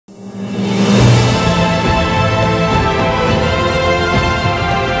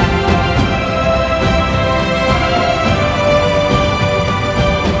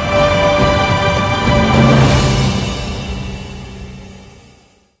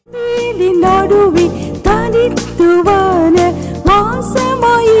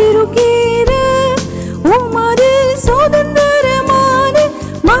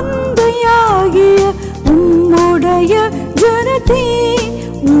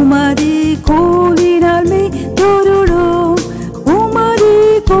உமது கோலினால் மே தொருளோம் உமது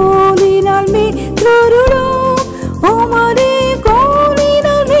கோலினால் மே தொருளோம் உமது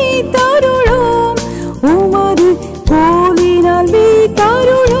கோலினால் மே தருளோம் உமது கோலினால் மே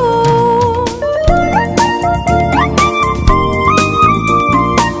தருளோம்.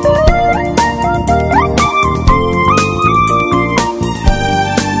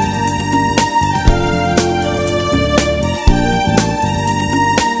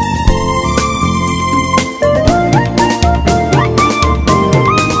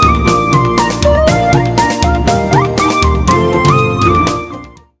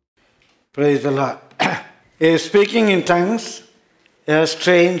 Praise the Lord. Speaking in tongues, a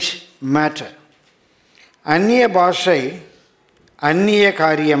strange matter. Anniya Pashai, Anniya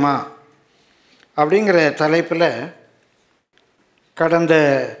Kariyama அப்படிங்கிற தலைப்பில் கடந்த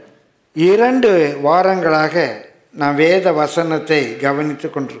 2 வாரங்களாக நாம் வேத வசனத்தை கவனித்து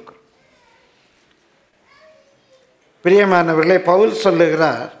கொண்டிருக்கிறோம். பிரியமானவர்களே, பவுல்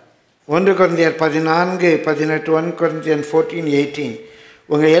சொல்லுகிறார் 1 கொரிந்தியர் 14:18, 1 கொரிந்தியர் 14:18,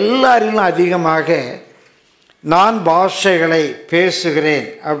 உங்கள் எல்லாரிலும் அதிகமாக நான் பாஷைகளை பேசுகிறேன்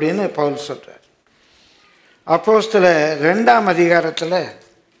அப்படின்னு பவுல் சொல்கிறார். அப்போஸ்தலர் 2ஆம் அதிகாரத்தில்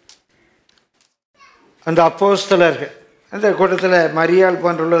அந்த அப்போஸ்தலர்கள், அந்த கூட்டத்தில் மரியாள்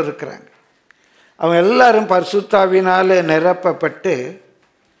போன்றவர்களும் இருக்கிறாங்க. அவங்க எல்லாரும் பரிசுத்தாவினால் நிரப்பப்பட்டு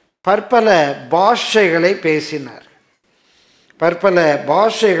பற்பல பாஷைகளை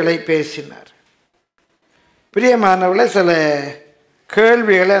பேசினார். பிரியமானவர்களே, சில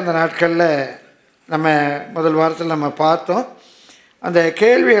கேள்விகளை அந்த நாட்களில் நம்ம முதல் வாரத்தில் நம்ம பார்த்தோம். அந்த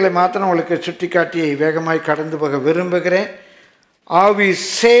கேள்விகளை மாத்திரம் உங்களுக்கு சுட்டி காட்டி வேகமாய் கடந்து போக விரும்புகிறேன். Are we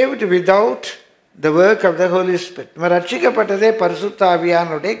saved without the work of the Holy Spirit? நம்ம ரட்சிக்கப்பட்டதே பரிசுத்த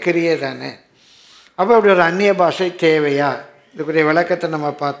ஆவியானுடைய கிரியை தானே. அப்போ அப்படி ஒரு அந்நிய பாஷை தேவையா? இதுக்குரிய விளக்கத்தை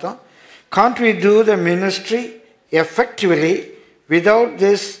நம்ம பார்த்தோம். Can't we do the ministry effectively without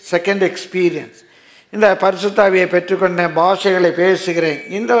this second experience? இந்த பரிசுத்தாவியை பெற்றுக்கொண்ட பாஷைகளை பேசுகிறேன்,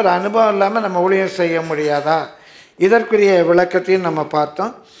 இந்த ஒரு அனுபவம் இல்லாமல் நம்ம ஊழியம் செய்ய முடியாதா? இதற்குரிய விளக்கத்தையும் நம்ம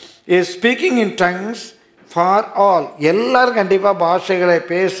பார்த்தோம். Speaking in tongues for all, எல்லாரும் கண்டிப்பாக பாஷைகளை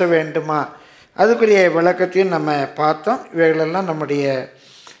பேச வேண்டுமா? அதுக்குரிய விளக்கத்தையும் நம்ம பார்த்தோம். இவைகளெல்லாம் நம்முடைய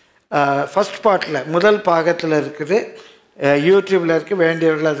ஃபஸ்ட் பார்ட்டில், முதல் பாகத்தில் இருக்குது, யூடியூப்பில் இருக்குது.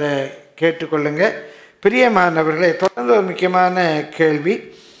 வேண்டியவர்கள் அதை கேட்டுக்கொள்ளுங்க. பிரியமானவர்களே, தொடர்ந்து ஒரு முக்கியமான கேள்வி.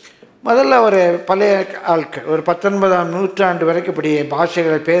 முதல்ல ஒரு பழைய ஆட்கள் ஒரு 19ஆம் நூற்றாண்டு வரைக்கும் இப்படி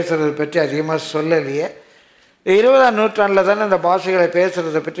பாஷைகளை பேசுகிறத பற்றி அதிகமாக சொல்லலையே. 20ஆம் நூற்றாண்டில் தானே இந்த பாஷைகளை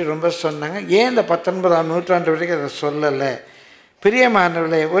பேசுகிறத பற்றி ரொம்ப சொன்னாங்க. ஏன் இந்த 19ஆம் நூற்றாண்டு வரைக்கும் அதை சொல்லலை?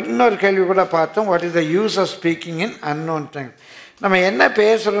 பிரியமானவர்களே, இன்னொரு கேள்வி கூட பார்த்தோம். What is the use of speaking in unknown tongue? நம்ம என்ன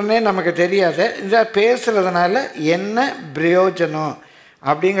பேசுகிறோன்னே நமக்கு தெரியாது, இந்த பேசுகிறதுனால என்ன பிரயோஜனம்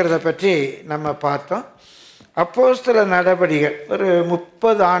அப்படிங்கிறத பற்றி நம்ம பார்த்தோம். அப்போஸ்தல நடவடிக்கைகள் ஒரு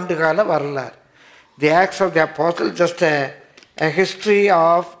 30 ஆண்டு கால வரலாறு. தி acts of the apostle just a history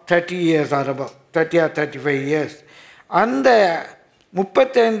of 30 years or above, 30 or 35 years. அந்த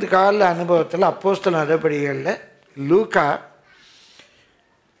 35 கால அனுபவத்தில் அப்போஸ்தல நடவடிக்கைகளில் லூக்கா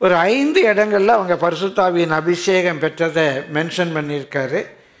ஒரு 5 இடங்களில் அவங்க பரிசுத்தாவியின் அபிஷேகம் பெற்றதை மென்ஷன் பண்ணியிருக்காரு.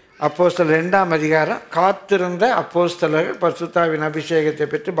 அப்போஸ்தலர் 2ஆம் அதிகாரம், காத்திருந்த அப்போஸ்தலர்கள் பரிசுத்தாவின் அபிஷேகத்தை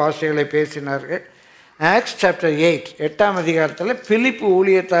பெற்று பாஷைகளை பேசினார்கள். ஆக்ட்ஸ் சாப்டர் 8, 8ஆம் அதிகாரத்தில் பிலிப்பு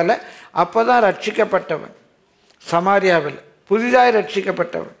ஊழியத்தால் அப்போ தான் ரட்சிக்கப்பட்டவன், சமாரியாவில் புதிதாக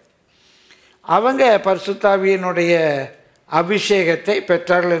ரட்சிக்கப்பட்டவன், அவங்க பரிசுத்தாவியினுடைய அபிஷேகத்தை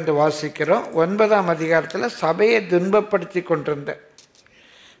பெற்றார்கள் என்று வாசிக்கிறோம். 9ஆம் அதிகாரத்தில் சபையை துன்பப்படுத்தி கொண்டிருந்த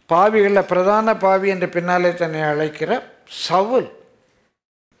பாவிகளில் பிரதான பாவி என்று பின்னாலே தன்னை அழைக்கிற சவுல்,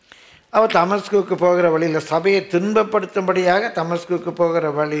 அவர் தமஸ்குக்கு போகிற வழியில், சபையை துன்பப்படுத்தும்படியாக தமஸ்குக்கு போகிற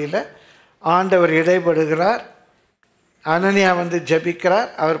வழியில் ஆண்டவர் இடைபடுகிறார். அனனியா வந்து ஜெபிக்கிறார்.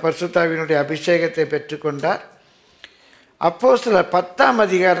 அவர் பரிசுத்தாவியினுடைய அபிஷேகத்தை பெற்றுக்கொண்டார். அப்போஸ்தலர் 10ஆம்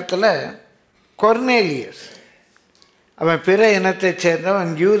அதிகாரத்தில் கொர்னேலியஸ், அவன் பிற இனத்தைச்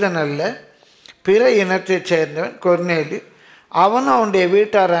சேர்ந்தவன், யூதன் அல்ல, பிற இனத்தைச் சேர்ந்தவன் கொர்னேலியஸ். அவனும் அவனுடைய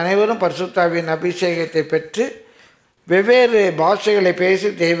வீட்டார் அனைவரும் பரிசுத்தாவியின் அபிஷேகத்தை பெற்று வெவ்வேறு பாஷைகளை பேசி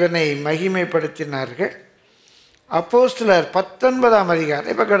தேவனை மகிமைப்படுத்தினார்கள். அப்போஸ்தலர் 19ஆம்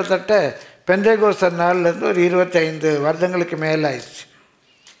அதிகாரம், இப்போ கிட்டத்தட்ட பெந்தேகோஸ்து நாள்லேருந்து ஒரு 25 வருடங்களுக்கு மேலே ஆயிடுச்சு.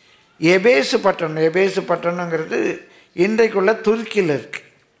 எபேசு பட்டணங்கிறது இன்றைக்குள்ள துருக்கியில் இருக்குது.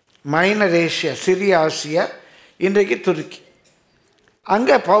 மைனர் ஏஷியா, சிறிய ஆசியா, இன்றைக்கு துருக்கி.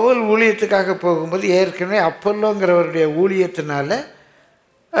 அங்கே பவுல் ஊழியத்துக்காக போகும்போது ஏற்கனவே அப்பல்லோங்கிறவருடைய ஊழியத்தினால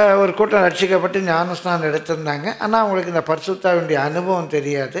ஒரு கூட்டம் ரட்சிக்கப்பட்டு ஞானஸ்நானம் எடுத்திருந்தாங்க. ஆனால் அவங்களுக்கு இந்த பரிசுத்தாவினுடைய அனுபவம்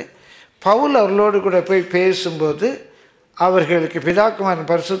தெரியாது. பவுல் அவர்களோடு கூட போய் பேசும்போது அவர்களுக்கு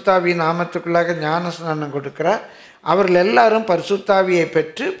பிதாகுமாரன் பரிசுத்தாவியின் நாமத்துக்குள்ளாக ஞான ஸ்நானம் கொடுக்கிறார். அவர்கள் எல்லாரும் பரிசுத்தாவியை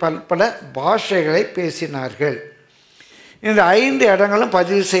பெற்று பல பாஷைகளை பேசினார்கள். இந்த 5 இடங்களும்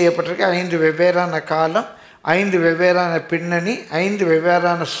பதிவு செய்யப்பட்டிருக்கு. 5 வெவ்வேறான காலம், 5 வெவ்வேறான பின்னணி, 5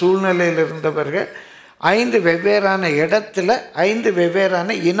 வெவ்வேறான சூழ்நிலையில் இருந்தவர்கள், 5 வெவ்வேறான இடத்துல, 5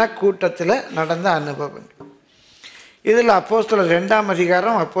 வெவ்வேறான இனக்கூட்டத்தில் நடந்த அனுபவங்கள். இதில் அப்போஸ்தலர் 2ஆம்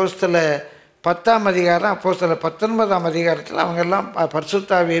அதிகாரம், அப்போஸ்தலர் 10ஆம் அதிகாரம், அப்போஸ்தலர் 19ஆம் அதிகாரத்தில் அவங்கெல்லாம்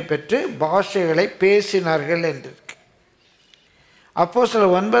பரிசுத்தாவியை பெற்று பாஷைகளை பேசினார்கள் என்று.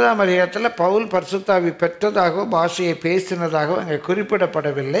 அப்போஸ்தலர் 9ஆம் அதிகாரத்தில் பவுல் பரிசுத்தாவி பெற்றதாகவோ பாஷையை பேசினதாகவோ அங்கே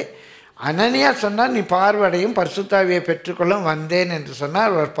குறிப்பிடப்படவில்லை. அனனியா சொன்னால் நீ பார்வையடையும் பரிசுத்தாவியை பெற்றுக்கொள்ள வந்தேன் என்று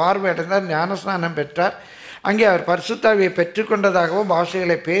சொன்னார். அவர் பார்வையடைந்தார், ஞானஸ்நானம் பெற்றார். அங்கே அவர் பரிசுத்தாவியை பெற்றுக்கொண்டதாகவோ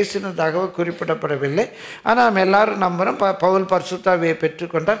பாஷைகளை பேசினதாகவோ குறிப்பிடப்படவில்லை. ஆனால் நம்ம எல்லாரும் நம்புகிறோம் பவுல் பரிசுத்தாவியை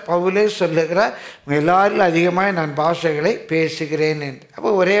பெற்றுக்கொண்டார். பவுலே சொல்லுகிறார், எல்லாரும் அதிகமாக நான் பாஷைகளை பேசுகிறேன் என்று.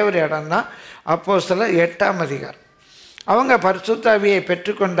 அப்போ ஒரே ஒரு இடம்தான் அப்போஸ்தலர் 8ஆம் அதிகாரம். அவங்க பரிசுத்தாவியை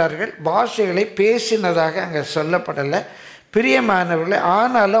பெற்றுக்கொண்டார்கள், பாஷைகளை பேசினதாக அங்கே சொல்லப்படலை. பிரியமானவர்களே,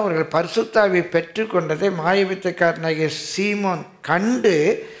 ஆனாலும் அவர்கள் பரிசுத்தாவியை பெற்றுக்கொண்டதை மாயவித்தைக்காரனாகிய சீமோன் கண்டு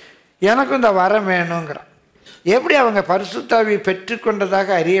எனக்கும் இந்த வரம் வேணுங்கிறான். எப்படி அவங்க பரிசுத்தாவியை பெற்றுக்கொண்டதாக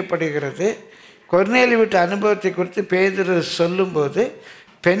அறியப்படுகிறது? கொர்நேலி வீட்டு அனுபவத்தை குறித்து பேதுரு சொல்லும்போது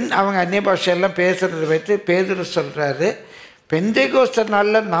அவங்க அந்நிய பாஷையெல்லாம் பேசுகிறத வைத்து பேதுரு சொல்கிறாரு, பெந்தேகோஸ்து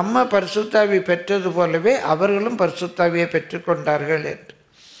நாளில் நம்ம பரிசுத்தாவி பெற்றது போலவே அவர்களும் பரிசுத்தாவியை பெற்றுக்கொண்டார்கள் என்று.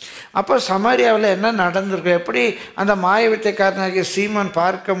 அப்போ சமாரியாவில் என்ன நடந்திருக்கு? எப்படி அந்த மாயவித்தைக்காரனாகிய சீமோன்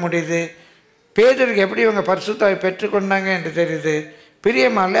பார்க்க முடியுது? பேதுருக்கு எப்படி இவங்க பரிசுத்தாவை பெற்றுக்கொண்டாங்க என்று தெரியுது.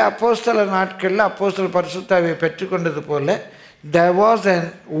 பிரியமானே, அப்போஸ்தலர் நாட்களில் அப்போஸ்தலர் பரிசுத்தாவியை பெற்றுக்கொண்டது போல there was an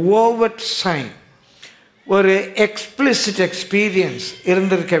overt sign, ஒரு எக்ஸ்பிளிசிட் எக்ஸ்பீரியன்ஸ்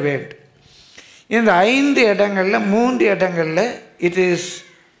இருந்திருக்க வேண்டும். இந்த 5 இடங்களில் 3 இடங்களில் இட் இஸ்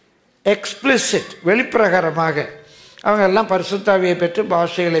எக்ஸ்பிளிசிட், வெளிப்பிரகாரமாக அவங்க எல்லாம் பரிசுத்தாவியை பெற்று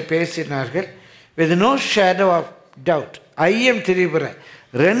பாஷைகளை பேசினார்கள். With no shadow of doubt, ஐயம் திரிபுர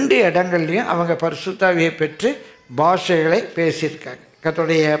 2 இடங்கள்லையும் அவங்க பரிசுத்தாவியை பெற்று பாஷைகளை பேசியிருக்காங்க.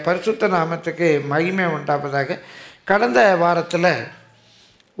 கர்த்தருடைய பரிசுத்த நாமத்துக்கு மகிமை உண்டாவதாக. கடந்த வாரத்தில்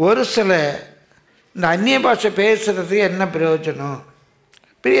ஒரு சில இந்த அந்நிய பாஷை பேசுகிறது என்ன பிரயோஜனம்?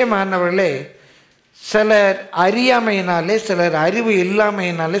 பிரியமானவர்களே, சிலர் அறியாமையினாலே, சிலர் அறிவு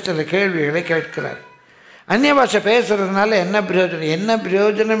இல்லாமையினாலே சில கேள்விகளை கேட்கிறார். அந்நிய பாஷை பேசுகிறதுனால என்ன பிரயோஜனம், என்ன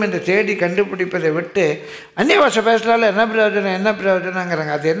பிரயோஜனம் என்று தேடி கண்டுபிடிப்பதை விட்டு அந்நிய பாஷை பேசுகிறதால என்ன பிரயோஜனம், என்ன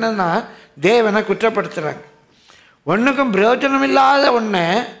பிரயோஜனங்கிறாங்க. அது என்னன்னா, தேவனை குற்றப்படுத்துகிறாங்க. ஒன்றுக்கும் பிரயோஜனம் இல்லாத ஒன்றை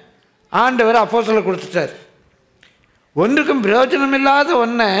ஆண்டவர் அப்போஸ்தலருக்கு கொடுத்துட்டார். ஒன்றுக்கும் பிரயோஜனம் இல்லாத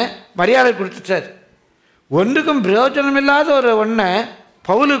ஒன்றை மரியாதை கொடுத்துட்டார். ஒன்றுக்கும் பிரயோஜனம் இல்லாத ஒரு ஒன்றை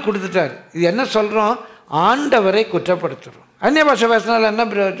பவுலுக்கு கொடுத்துட்டார். இது என்ன சொல்கிறோம்? ஆண்டவரை குற்றப்படுத்துகிறோம். அந்நிய பாஷை பேசினால என்ன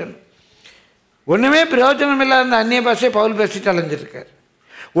பிரயோஜனம்? ஒன்றுமே பிரயோஜனம் இல்லாத அந்த அந்நிய பாஷையை பவுல் பேசிட்டு அலைஞ்சிருக்கார்.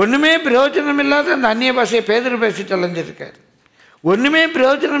 ஒன்றுமே பிரயோஜனம் இல்லாத அந்த அந்நிய பாஷையை பேதுரு பேசிட்டு அலைஞ்சிருக்கார். ஒன்றுமே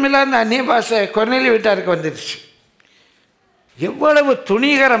பிரயோஜனம் இல்லாத அந்த அந்நிய பாஷை கொர்நேலி வீட்டாருக்கு வந்துடுச்சு. எவ்வளவு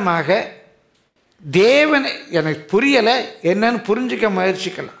துணிகரமாக தேவனை, எனக்கு புரியலை, என்னன்னு புரிஞ்சிக்க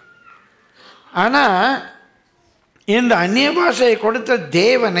முயற்சிக்கலாம். ஆனால் இந்த அந்நிய பாஷையை கொடுத்த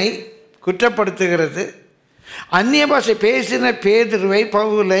தேவனை குற்றப்படுத்துகிறது, அந்நிய பாஷை பேசின பேதுருவை,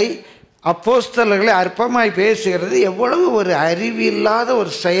 பவுலை, அப்போஸ்தலர்களை அற்பமாய் பேசுகிறது எவ்வளவு ஒரு அறிவில்லாத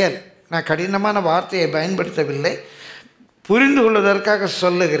ஒரு செயல். நான் கடினமான வார்த்தையை பயன்படுத்தவில்லை, புரிந்து கொள்வதற்காக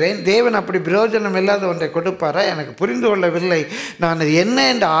சொல்லுகிறேன். தேவன் அப்படி பிரயோஜனம் இல்லாத ஒன்றை கொடுப்பாரா? எனக்கு புரிந்து கொள்ளவில்லை, நான் அது என்ன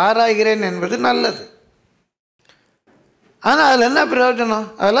என்று ஆராய்கிறேன் என்பது நல்லது. ஆனால் அதில் என்ன பிரயோஜனம்,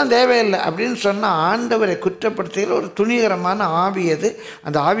 அதெல்லாம் தேவையில்லை அப்படின்னு சொன்னால் ஆண்டவரை குற்றப்படுத்துகிற ஒரு துணிகரமான ஆவி அது.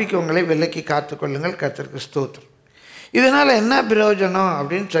 அந்த ஆவிக்கு உங்களை விலக்கி காத்துக்கொள்ளுங்கள். கர்த்தருக்கு ஸ்தோத்திரம். இதனால் என்ன பிரயோஜனம்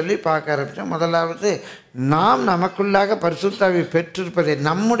அப்படின்னு சொல்லி பார்க்க ஆரம்பித்தோம். முதலாவது, நாம் நமக்குள்ளாக பரிசுத்தாவி பெற்றிருப்பதை,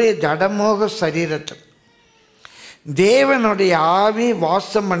 நம்முடைய ஜடமோக சரீரத்தில் தேவனுடைய ஆவி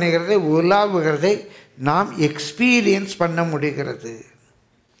வாசம் பண்ணுகிறதை, உலாவுகிறதை நாம் எக்ஸ்பீரியன்ஸ் பண்ண முடிகிறது.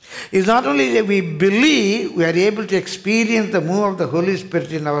 It's not only that we believe, we are able to experience the move of the Holy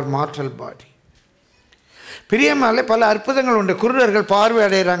Spirit in our mortal body. பிரியமாலே, பல அற்புதங்கள் உண்டு. குருடர்கள் பார்வை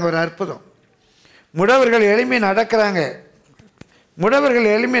அடைகிறாங்க, ஒரு அற்புதம். முடவர்கள் எளிமை நடக்கிறாங்க,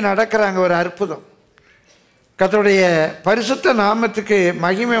 ஒரு அற்புதம். கர்த்தருடைய பரிசுத்த நாமத்துக்கு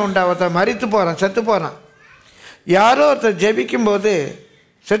மகிமை உண்டாவத. மரித்து போகிறான், செத்து போகிறான். யாரோ ஒருத்தர் ஜெபிக்கும்போது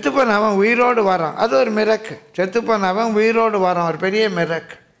செத்து போன அவன் உயிரோடு வரான், அது ஒரு மிரக்கு. செத்து போன அவன் உயிரோடு வரான், ஒரு பெரிய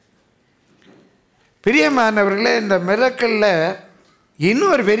மிரக்கு. பிரியமானவர்களே, இந்த மிரக்கில்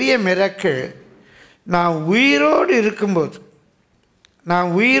இன்னொரு பெரிய மிரக்கு, நான் உயிரோடு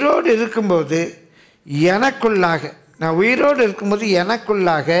இருக்கும்போது எனக்குள்ளாக, நான் உயிரோடு இருக்கும்போது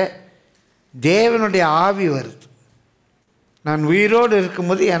எனக்குள்ளாக தேவனுடைய ஆவி வருது. நான் உயிரோடு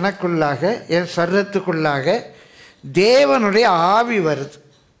இருக்கும்போது எனக்குள்ளாக என் சரீரத்துக்குள்ளாக தேவனுடைய ஆவி வருது.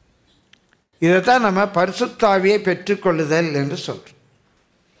 இதைத்தான் நம்ம பரிசுத்த ஆவியை பெற்றுக்கொள்ளுதல் என்று சொல்கிறோம்.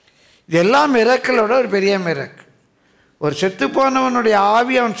 இதெல்லாம் மிரக்கலோட ஒரு பெரிய மிரக்கு. ஒரு செத்து போனவனுடைய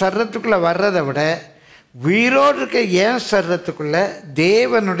ஆவி அவன் சரீரத்துக்குள்ளே வர்றதை விட உயிரோடு இருக்க என் சரீரத்துக்குள்ளே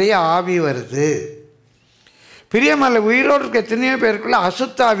தேவனுடைய ஆவி வருது. பிரியமல்ல, உயிரோடு இருக்க எத்தனையோ பேருக்குள்ளே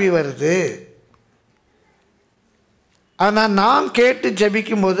அசுத்தாவி வருது. ஆனால் நாம் கேட்டு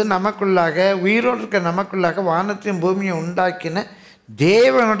ஜபிக்கும்போது நமக்குள்ளாக உயிரோடு இருக்க நமக்குள்ளாக வானத்தையும் பூமியை உண்டாக்கின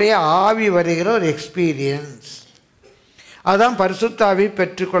தேவனுடைய ஆவி வருகிற ஒரு எக்ஸ்பீரியன்ஸ். அதுதான் பரிசுத்த ஆவி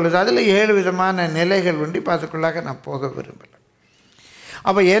பெற்றுக்கொள்ளுது. அதில் 7 விதமான நிலைகள் உண்டு. இப்போ அதுக்குள்ளாக நான் போக விரும்பலை.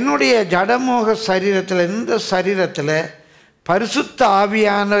 அப்போ என்னுடைய ஜடமோக சரீரத்தில், இந்த சரீரத்தில் பரிசுத்த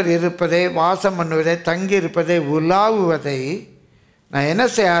ஆவியானவர் இருப்பதை, வாசம் பண்ணுவதை, தங்கி இருப்பதை, உலாவுவதை நான் என்ன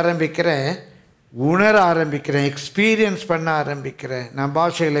செய்ய ஆரம்பிக்கிறேன்? உணர ஆரம்பிக்கிறேன், எக்ஸ்பீரியன்ஸ் பண்ண ஆரம்பிக்கிறேன். நான்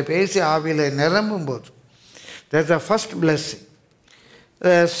பாஷைகளை பேசி ஆவியில் நிரம்பும் போது that's the first blessing.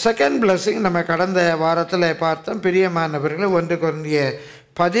 Second blessing நம்ம கடந்த வாரத்தில் பார்த்தோம். பிரியமானவர்களை 1 கொரிந்தியர்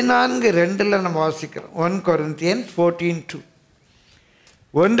 14:2 நம்ம வாசிக்கிறோம். 1 Corinthians 14:2.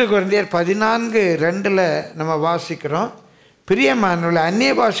 1 கொரிந்தியர் 14:2 நம்ம வாசிக்கிறோம். பிரியமானவர்கள்,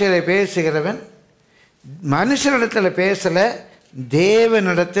 அந்நிய பாஷையில் பேசுகிறவன் மனுஷனிடத்தில் பேசலை,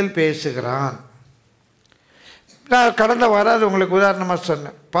 தேவனிடத்தில் பேசுகிறான். நான் கடந்த வாரம் அது உங்களுக்கு உதாரணமாக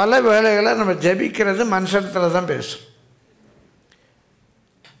சொன்னேன். பல வேளைகளை நம்ம ஜபிக்கிறது மனுஷனிடத்தில் தான் பேசும்.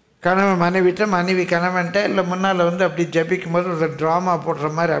 கணவன் மனைவிட்ட, மனைவி கணவன்ட்ட, இல்லை முன்னால் அப்படி ஜபிக்கும் போது ஒரு ட்ராமா போடுற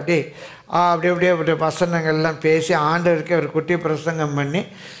மாதிரி அப்படியே வசனங்கள்லாம் பேசி ஆண்டவருக்கே ஒரு குட்டி பிரசங்கம் பண்ணி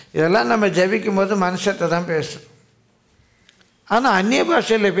இதெல்லாம் நம்ம ஜபிக்கும் போது மனுஷத்தை தான் பேசும். ஆனால் அந்நிய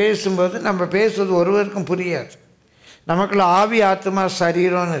பாஷையில் பேசும்போது நம்ம பேசுவது ஒருவருக்கும் புரியாது. நமக்குள்ள ஆவி, ஆத்மா,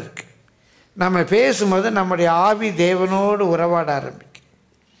 சரீரம்னு இருக்குது. நம்ம பேசும்போது நம்முடைய ஆவி தேவனோடு உறவாட ஆரம்பிக்கும்.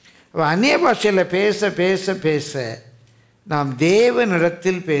 அந்நிய பாஷையில் பேச பேச பேச நாம்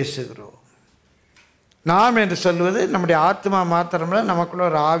தேவனிடத்தில் பேசுகிறோம். நாம் என்று சொல்வது நம்முடைய ஆத்மா மாத்திரமில்லை, நமக்குள்ள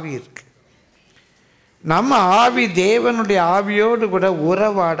ஒரு ஆவி இருக்குது. நம்ம ஆவி தேவனுடைய ஆவியோடு கூட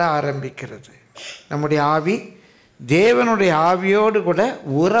உறவாட ஆரம்பிக்கிறது. நம்முடைய ஆவி தேவனுடைய ஆவியோடு கூட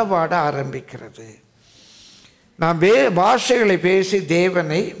உறவாட ஆரம்பிக்கிறது. நாம் பாஷைகளை பேசி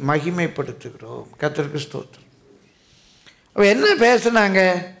தேவனை மகிமைப்படுத்துகிறோம். கர்த்தருக்கு ஸ்தோத்திரம். அப்போ என்ன பேசுனாங்க?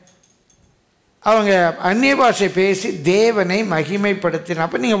 அவங்க அந்நிய பாஷை பேசி தேவனை மகிமைப்படுத்தின.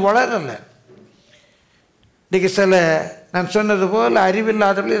 அப்போ நீங்கள் வளரலை. இன்றைக்கி சில நான் சொன்னது போல்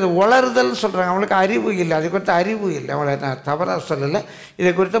அறிவில்லாதவர்கள் இதை வளருதல் சொல்கிறாங்க. அவங்களுக்கு அறிவு இல்லை, அது குறித்த அறிவு இல்லை. அவங்கள நான் தவறாக சொல்லலை, இதை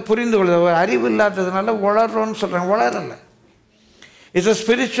குறித்த புரிந்து கொள்ளுது. அறிவு இல்லாததுனால வளர்றோன்னு சொல்கிறாங்க. வளரலை. It's a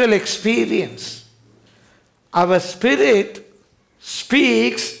spiritual experience. Our spirit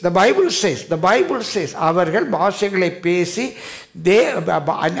speaks. the bible says அவர்கள் பாஷைகளை பேசி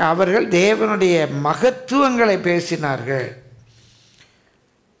அவர்கள் தேவனுடைய மகத்துவங்களை பேசினார்கள்.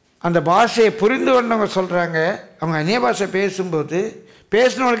 அந்த பாஷையை புரிந்து கொண்டவங்க சொல்கிறாங்க, அவங்க அந்நிய பாஷை பேசும்போது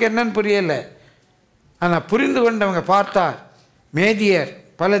பேசினவங்களுக்கு என்னன்னு புரியலை. ஆனால் புரிந்து கொண்டவங்க பார்த்தார், மேதியர்,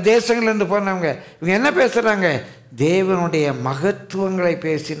 பல தேசங்கள்லேருந்து போனவங்க, இவங்க என்ன பேசுகிறாங்க? தேவனுடைய மகத்துவங்களை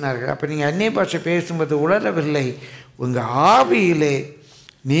பேசினார்கள். அப்போ நீங்கள் அந்நிய பாஷை பேசும்போது உணரவில்லை, உங்கள் ஆவியிலே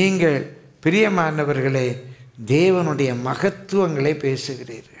நீங்கள் பிரியமானவர்களே தேவனுடைய மகத்துவங்களை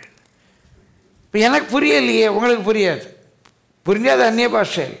பேசுகிறீர்கள். இப்போ எனக்கு புரியலையே, உங்களுக்கு புரியாது. புரிஞ்சாத அந்நிய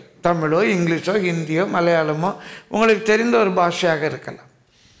பாஷை, தமிழோ இங்கிலீஷோ ஹிந்தியோ மலையாளமோ உங்களுக்கு தெரிந்த ஒரு பாஷையாக இருக்கலாம்.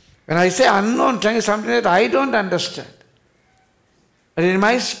 when I say unknown tongue, something that I don't understand, but in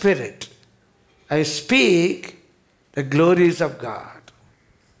my spirit I speak the glories of God.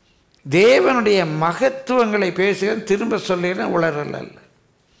 தேவனுடைய மகத்துவங்களை பேசுகிறேன், திரும்ப சொல்லுகிறேன், உளறல் அல்ல.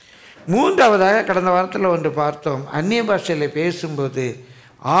 மூன்றாவதாக கடந்த வாரத்தில் ஒன்று பார்த்தோம். அந்நிய பாஷையில் பேசும்போது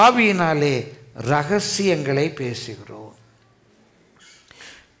ஆவியினாலே ரகசியங்களை பேசுகிறோம்.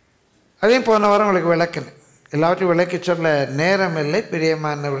 அதையும் போன வாரம் உங்களுக்கு விளக்கினேன். எல்லாவற்றையும் விளக்கி சொல்ல நேரம் இல்லை.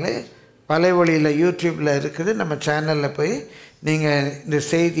 பிரியமானவர்களே, வலைவொலியில் யூடியூப்பில் இருக்குது, நம்ம சேனலில் போய் நீங்கள் இந்த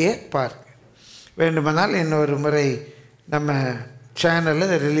செய்தியை பாருங்கள். வேண்டுமானால் இன்னொரு முறை நம்ம சேனலில்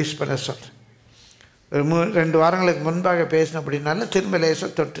இதை ரிலீஸ் பண்ண சொல்கிறேன். ஒரு 2 வாரங்களுக்கு முன்பாக பேசின அப்படின்னால திரும்ப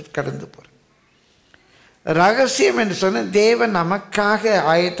லேசாக தொட்டு கடந்து போகிறேன். ரகசியம் என்று சொன்ன தேவன் நமக்காக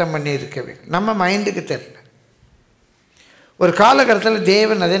ஆயத்தம் பண்ணி இருக்கவே நம்ம மைண்டுக்கு தெரியல. ஒரு காலகட்டத்தில்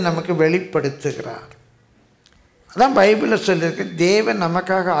தேவன் அதை நமக்கு வெளிப்படுத்துகிறார். அதான் பைபிளில் சொல்லியிருக்கு, தேவன்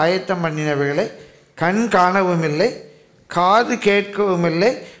நமக்காக ஆயத்தம் பண்ணினவைகளை கண் காணவும் இல்லை, காது கேட்கவும்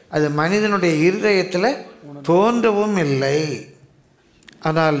இல்லை, அது மனிதனுடைய இருதயத்தில் தோன்றவும் இல்லை.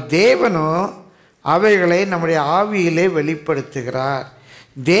 ஆனால் தேவனோ அவைகளை நம்முடைய ஆவியிலே வெளிப்படுத்துகிறார்.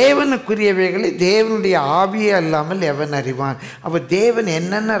 தேவனுக்குரியவைகளை தேவனுடைய ஆவியே அல்லாமல் எவன் அறிவான். அப்போ தேவன்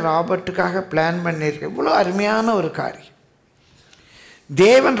என்னென்ன ராபர்ட்டுக்காக பிளான் பண்ணியிருக்க, இவ்வளோ அருமையான ஒரு காரியம்.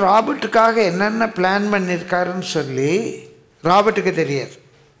 தேவன் ராபர்ட்டுக்காக என்னென்ன பிளான் பண்ணியிருக்காருன்னு சொல்லி ராபர்ட்டுக்கு தெரியாது.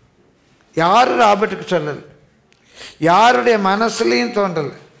 யாரும் ராபர்ட்டுக்கு சொல்லலை, யாருடைய மனசுலையும்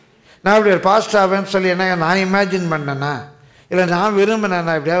தோன்றலை. நான் இப்படி ஒரு பாஸ்டர் ஆவேன்னு சொல்லி என்ன நான் இமேஜின் பண்ணேன்னா, இல்லை நான்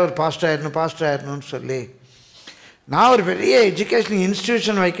விரும்பினேன்னா இப்படியா ஒரு பாஸ்டர் ஆயிடணும்னு சொல்லி நான் ஒரு பெரிய எஜுகேஷன்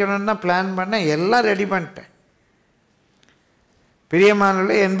இன்ஸ்டிடியூஷன் வைக்கணும்னு தான் பிளான் பண்ணேன். எல்லாம் ரெடி பண்ணிட்டேன்.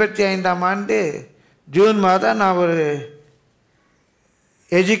 பிரியமானவர்களே, 85ஆம் ஆண்டு ஜூன் மாதம் நான் ஒரு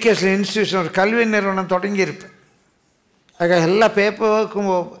எஜுகேஷன் இன்ஸ்டிடியூஷன், ஒரு கல்வி நிறுவனம் தொடங்கியிருப்பேன். அதுக்காக எல்லா பேப்பர்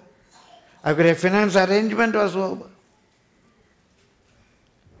ஒர்க்கும் ஓவர், அதுக்குரிய ஃபினான்ஸ் அரேஞ்ச்மெண்ட் வாஸ் ஓவர்.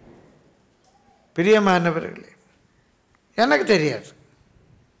 பிரியமானவர்களே, எனக்கு தெரியாது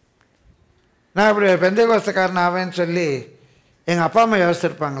நான் இப்படி பெந்தேகோஸ்தக்காரன் ஆவேன்னு சொல்லி எங்கள் அப்பா அம்மா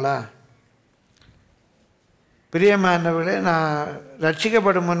யோசிச்சிருப்பாங்களா? பிரியமானவர்களே, நான்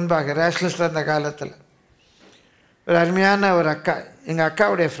ரட்சிக்கப்படும் முன்பாக ரேஷனலிஸ்ட் அந்த காலத்தில் ஒரு அருமையான ஒரு அக்கா, எங்கள்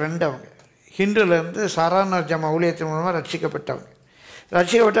அக்காவுடைய ஃப்ரெண்டு, அவங்க ஹிந்துலேருந்து சாரான ஜமா ஊழியத்தின் மூலமாக ரட்சிக்கப்பட்டவங்க.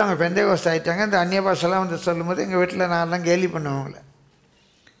 ரட்சிக்கப்பட்டு அவங்க பெந்தேகோஸ்து ஆகிட்டாங்க. இந்த அந்நிய பாஷெல்லாம் வந்து சொல்லும்போது எங்கள் வீட்டில் நான்லாம் கேலி பண்ணுவாங்கள.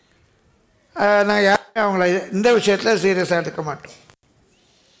 நாங்கள் யாருமே அவங்கள இந்த விஷயத்தில் சீரியஸாக எடுக்க மாட்டோம்.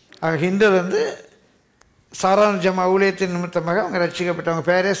 ஹிந்து வந்து சாரான ஜமா ஊழியத்தின் நிமித்தமாக அவங்க ரட்சிக்கப்பட்டவங்க.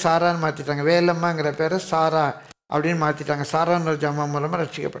 பேரே சாரான்னு மாற்றிட்டாங்க, வேலம்மாங்கிற பேரை சாரா அப்படின்னு மாற்றிட்டாங்க. சாரான ஜமா மூலமாக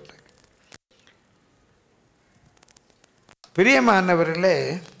ரட்சிக்கப்பட்டாங்க. பிரியமானவர்களே,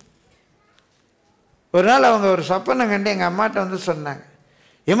 ஒரு நாள் அவங்க ஒரு சொப்பனம் கண்டு எங்கள் அம்மாட்ட வந்து சொன்னாங்க,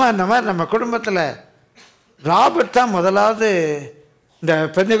 ஏம்மா இந்த மாதிரி நம்ம குடும்பத்தில் ராபர்ட் தான் முதலாவது இந்த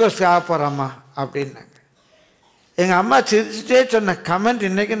பெந்தேகோஸ்துக்கு ஆக போகிறாம்மா அப்படின்னாங்க. எங்கள் அம்மா சிரிச்சுட்டே சொன்ன கமெண்ட்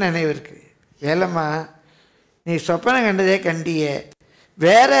இன்றைக்கும் நினைவு இருக்குது. வேலைம்மா, நீ சொப்பனம் கண்டதே கண்டியே,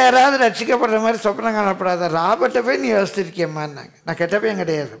 வேறு யாராவது ரட்சிக்கப்படுற மாதிரி சொப்பனம் காணப்படாத, ராபர்ட்டை போய் நீ யோசிச்சிருக்கியம்மான்னாங்க. நான் கெட்ட பையன்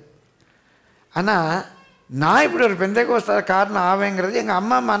கிடையாது, ஆனால் நான் இப்படி ஒரு பெந்தேகோஸ்து காரணம் ஆவேங்கிறது எங்கள்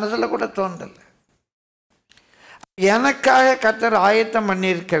அம்மா மனசில் கூட தோன்றலை. எனக்காக கர்த்தர் ஆயத்தம்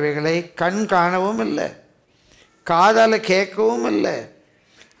பண்ணியிருக்கவைகளை கண் காணவும் இல்லை, காதால் கேட்கவும் இல்லை,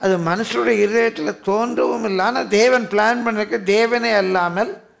 அது மனுஷனுடைய இருதயத்தில் தோன்றவும் இல்லை. ஆனால் தேவன் பிளான் பண்ணிருக்க தேவனே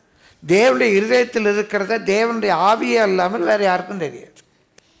அல்லாமல், தேவனுடைய இருதயத்தில் இருக்கிறத தேவனுடைய ஆவியே அல்லாமல் வேறு யாருக்கும் தெரியாது.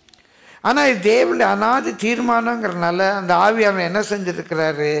 ஆனால் இது தேவனுடைய அனாதி தீர்மானங்கிறனால அந்த ஆவி அவன் என்ன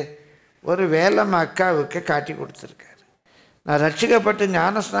செஞ்சுருக்கிறாரு, ஒரு வேலம்மா அக்காவுக்கு காட்டி கொடுத்துருக்காரு. நான் ரட்சிக்கப்பட்டு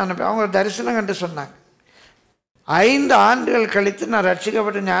ஞானஸ்நானம் அவங்க தரிசனம் கண்டு சொன்னாங்க. 5 ஆண்டுகள் கழித்து நான்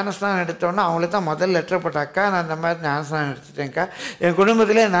ரட்சிக்கப்பட்டு ஞானஸ்நானம் எடுத்தோன்னா அவங்களுக்கு தான் முதல் லெட்டர் போட்ட, அக்கா நான் அந்த மாதிரி ஞானஸ்நானம் எடுத்துட்டேன்க்கா, என்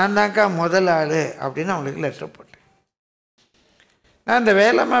குடும்பத்திலே நான் தான்க்கா முதல் ஆள் அப்படின்னு அவங்களுக்கு லெட்டர் போட்டேன். நான் இந்த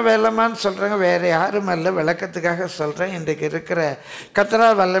வேலம்மான்னு சொல்கிறேங்க, வேறு யாரும் அல்ல, விளக்கத்துக்காக சொல்கிறேன். இன்றைக்கு இருக்கிற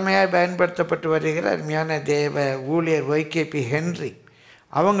கர்த்தரால் வல்லமையாக பயன்படுத்தப்பட்டு வருகிற அருமையான தேவ ஊழியர் ஒய்கேபி ஹென்றி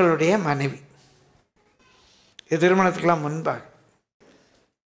அவங்களுடைய மனைவி. இது திருமணத்துக்கெல்லாம் முன்பாக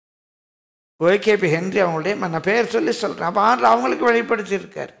ஒய்கேபி ஹென்றி அவங்களுடைய நான் பேர் சொல்லி சொல்கிறேன். அப்போ அவங்களுக்கு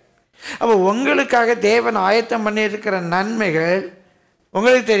வெளிப்படுத்தியிருக்கார். அப்போ உங்களுக்காக தேவன் ஆயத்தம் பண்ணியிருக்கிற நன்மைகள்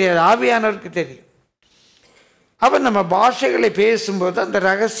உங்களுக்கு தெரியாது, ஆவியானவருக்கு தெரியும். அப்போ நம்ம பாஷைகளை பேசும்போது அந்த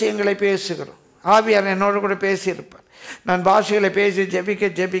ரகசியங்களை பேசுகிறோம். ஆவியானவர் என்னோடு கூட பேசியிருப்பார். நான் பாஷைகளை பேசி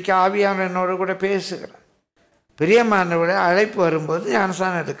ஜெபிக்க ஆவியானவர் என்னோடு கூட பேசுகிறேன். பிரியமானவர்களே, அழைப்பு வரும்போது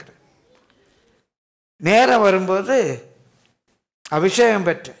ஞானஸ்நானம் எடுக்கிறேன், நேரம் வரும்போது அபிஷேகம்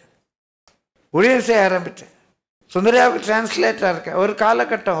பெற்றேன், ஊழியம் செய்ய ஆரம்பித்தேன், சுந்தரியாவுக்கு டிரான்ஸ்லேட்டராக இருக்கேன். ஒரு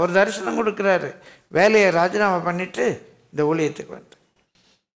காலகட்டம் ஒரு தரிசனம் கொடுக்குறாரு, வேலையை ராஜினாமா பண்ணிவிட்டு இந்த ஊழியத்துக்கு வந்து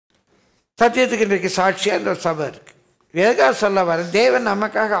சத்தியத்துக்கு இன்றைக்கு சாட்சியாக இந்த ஒரு சபை இருக்குது. எதுக்காக சொல்ல வரேன், தேவன்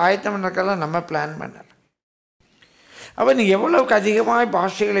நமக்காக ஆயத்தம் பண்ணக்கெல்லாம் நம்ம பிளான் பண்ணலை. அப்போ நீங்கள் எவ்வளவுக்கு அதிகமாக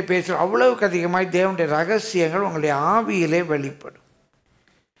பாஷைகளை பேசுகிறோம் அவ்வளவுக்கு அதிகமாக தேவனுடைய ரகசியங்கள் உங்களுடைய ஆவியிலே வெளிப்படும்.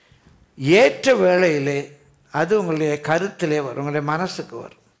 ஏற்ற வேளையிலே அது உங்களுடைய கருத்திலே வரும், உங்களுடைய மனசுக்கு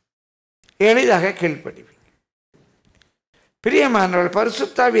வரும், எளிதாக கீழ்ப்படிவீங்க. பிரியமானவர்கள்,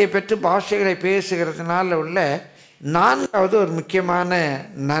 பரிசுத்தாவியை பெற்று பாஷைகளை பேசுகிறதுனால உள்ள 4வது ஒரு முக்கியமான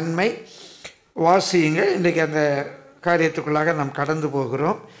நன்மை வாசியுங்கள். இன்றைக்கு அந்த காரியத்துக்குள்ளாக நாம் கடந்து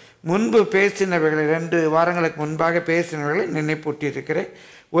போகிறோம். முன்பு பேசினவைகளை 2 வாரங்களுக்கு முன்பாக பேசினவர்களை நினைப்பூட்டியிருக்கிறேன்.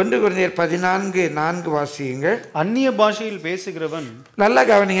 1 கொரிந்தியர் 14:4 வாசியுங்கள். அந்நிய பாஷையில் பேசுகிறவன், நல்லா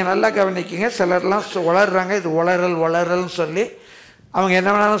கவனிக்கிங்க. சிலர்லாம் வளர்றாங்க, இது வளரல்னு சொல்லி அவங்க என்ன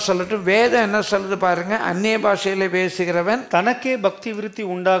வேணாலும் சொல்லட்டும். வேதம் என்ன சொல்லுது பாருங்க, அந்நிய பாஷையில பேசுகிறவன் தனக்கே பக்தி விருத்தி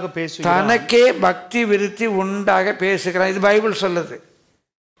உண்டாக பேசுகிறான். இது பைபிள் சொல்லுது.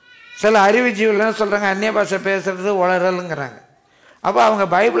 சில அறிவு ஜீவெல்லாம் சொல்றாங்க அந்நிய பாஷை பேசுறது வளரலுங்கிறாங்க. அப்போ அவங்க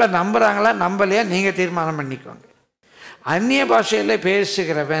பைபிளை நம்புகிறாங்களா நம்பலையா நீங்கள் தீர்மானம் பண்ணிக்கோங்க. அந்நிய பாஷையில்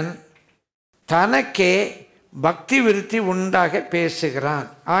பேசுகிறவன் தனக்கே பக்தி விருத்தி உண்டாக பேசுகிறான்.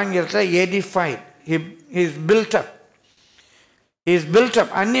 ஆங்கிலத்தில் எடிஃபைட், இஸ் பில்டப், இஸ்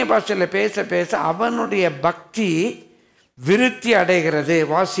பில்டப். அந்நிய பாஷையில் பேச பேச அவனுடைய பக்தி விருத்தி அடைகிறது.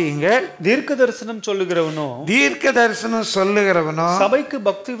 வாசியுங்கள். தீர்க்க தரிசனம் சொல்லுகிறவனோ, தீர்க்க தரிசனம் சொல்லுகிறவனோ சபைக்கு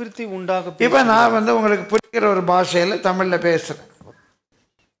பக்தி விருத்தி உண்டாக. இப்போ நான் உங்களுக்கு புரிகிற ஒரு பாஷையில் தமிழில் பேசுகிறேன்,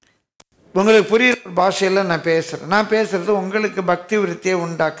 உங்களுக்கு புரிகிற ஒரு பாஷையில் நான் பேசுகிறேன். நான் பேசுகிறது உங்களுக்கு பக்தி விருத்தியை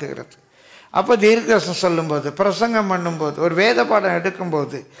உண்டாக்குகிறது. அப்போ தீர்க்கதரிசனம் சொல்லும்போது, பிரசங்கம் பண்ணும்போது, ஒரு வேத பாடம்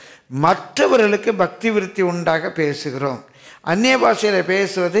எடுக்கும்போது மற்றவர்களுக்கு பக்தி விருத்தி உண்டாக பேசுகிறோம். அந்நிய பாஷையில்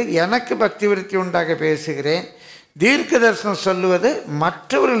பேசுவது எனக்கு பக்தி விருத்தி உண்டாக பேசுகிறேன். தீர்க்க தரிசனம் சொல்லுவது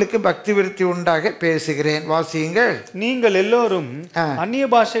மற்றவர்களுக்கு பக்தி விருத்தி உண்டாக பேசுகிறேன். வாசியுங்கள். நீங்கள் எல்லோரும் அந்நிய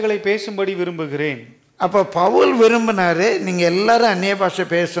பாஷைகளை பேசும்படி விரும்புகிறேன். அப்போ பவுல் விரும்பினாரு நீங்கள் எல்லாரும் அந்நிய பாஷை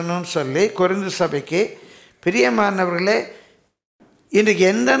பேசணும்னு சொல்லி கொரிந்து சபைக்கு. பிரியமானவர்களே, இன்றைக்கு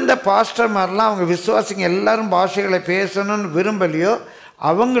எந்தெந்த பாஸ்டர்மாரெலாம் அவங்க விசுவாசிங்க எல்லாரும் பாஷைகளை பேசணும்னு விரும்பலையோ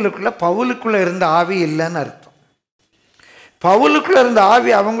அவங்களுக்குள்ள பவுலுக்குள்ளே இருந்த ஆவி இல்லைன்னு அர்த்தம். பவுலுக்குள்ளே இருந்த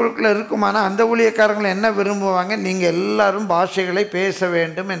ஆவி அவங்களுக்குள்ளே இருக்குமானா அந்த ஊழியக்காரங்களை என்ன விரும்புவாங்க? நீங்கள் எல்லாரும் பாஷைகளை பேச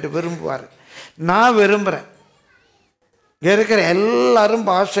வேண்டும் என்று விரும்புவார். நான் விரும்புகிறேன் இருக்கிற எல்லாரும்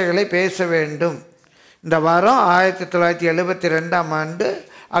பாஷைகளை பேச வேண்டும். இந்த வாரம் 1972ஆம் ஆண்டு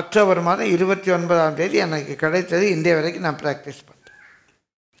அக்டோபர் மாதம் 29ஆம் தேதி எனக்கு கிடைத்தது. இன்றைய வரைக்கும் நான் ப்ராக்டிஸ் பண்ணுறேன்.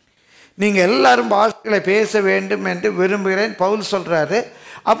 நீங்கள் எல்லாரும் பாஷைகளை பேச வேண்டும் என்று விரும்புகிறேன் பவுல் சொல்கிறாரு.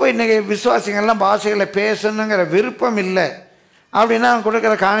 அப்போ இன்றைக்கி விசுவாசிகள்லாம் பாஷைகளை பேசணுங்கிற விருப்பம் இல்லை அப்படின்னா அவங்க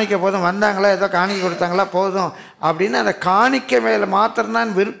கொடுக்குற காணிக்க போதும், வந்தாங்களா ஏதோ காணிக்க கொடுத்தாங்களா போதும் அப்படின்னு அந்த காணிக்க மேலே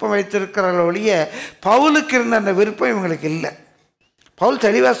மாத்திரம்தான் விருப்பம் வைத்திருக்கிறவர்கள் ஒழிய பவுலுக்கு இருந்த அந்த விருப்பம் இவங்களுக்கு இல்லை. பவுல்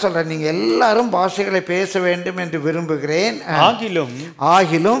தெளிவாக சொல்கிறார், நீங்கள் எல்லாரும் பாஷைகளை பேச வேண்டும் என்று விரும்புகிறேன்.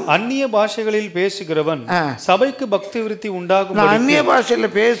 ஆகிலும் அந்நிய பாஷைகளில் பேசுகிறவன் சபைக்கு பக்தி விருத்தி உண்டாகும். நான் அந்நிய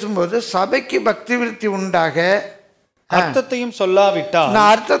பாஷையில் பேசும்போது சபைக்கு பக்தி விருத்தி உண்டாக அர்த்தத்தையும் சொல்லாவிட்டால்,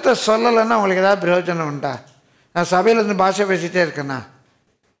 நான் அர்த்தத்தை சொல்லலைன்னா உங்களுக்கு ஏதாவது பிரயோஜனம் உண்டா? நான் சபையில் இருந்து பாஷை பேசிகிட்டே இருக்கேன்னா,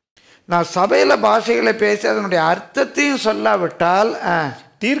 நான் சபையில் பாஷைகளை பேசி அதனுடைய அர்த்தத்தையும் சொல்லாவிட்டால்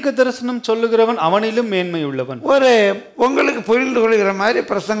தீர்க்க தரிசனம் சொல்லுகிறவன் அவனிலும் மேன்மை உள்ளவன். ஒரு உங்களுக்கு புரிந்து கொள்கிற மாதிரி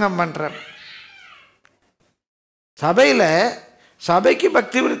பிரசங்கம் பண்ணுறேன். சபைக்கு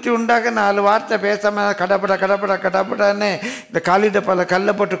பக்தி விருத்தி உண்டாக 4 வார்த்தை பேசாமல் கடப்படான்னு இந்த காலிட பல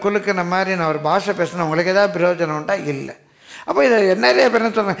கல்லை போட்டு குலுக்கின மாதிரி நான் ஒரு பாஷை பேசினேன். உங்களுக்கு ஏதாவது பிரயோஜனம் உண்டா? இல்லை. அப்போ இதை நிறைய பேர்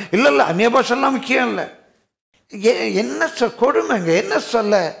என்ன சொல்கிறாங்க, இல்லை அந்நிய பாஷெல்லாம் முக்கியம் இல்லை. என்ன கொடுமைங்க, என்ன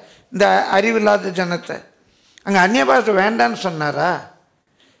சொல்ல இந்த அறிவில்லாத ஜனத்தை? அங்கே அந்நிய பாஷை வேண்டான்னு சொன்னாரா?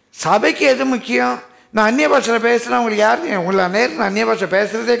 சபைக்கு எது முக்கியம்? நான் அந்நிய பாஷையில் பேசுகிறேன், உங்களுக்கு யாருங்க உங்களை நேரம் நான் அந்நிய பாஷை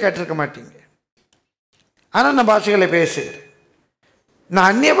பேசுகிறதே கேட்டிருக்க மாட்டீங்க. ஆனால் நான் பாஷைகளை பேசுகிறேன். நான்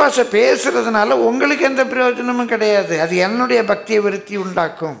அந்நிய பாஷை பேசுகிறதுனால உங்களுக்கு எந்த பிரயோஜனமும் கிடையாது. அது என்னுடைய பக்தியை விருத்தி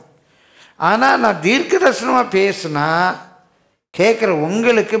உண்டாக்கும். ஆனால் நான் தீர்க்க தரிசனமாக பேசுனா கேட்குற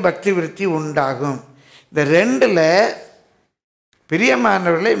உங்களுக்கு பக்தி விருத்தி உண்டாகும். இந்த 2ல்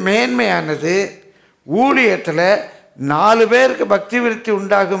பிரியமானவர்களே, மேன்மையானது ஊழியத்தில் 4 பேருக்கு பக்தி விருத்தி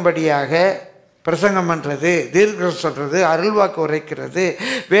உண்டாகும்படியாக பிரசங்கம் பண்ணுறது, தீர்க்கம் சொல்கிறது, அருள்வாக்கு உரைக்கிறது,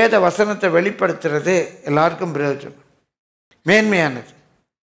 வேத வசனத்தை வெளிப்படுத்துறது எல்லாருக்கும் பிரயோஜனம், மேன்மையானது.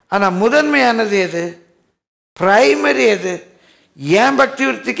 ஆனால் முதன்மையானது எது? பிரைமரி எது? ஏன் பக்தி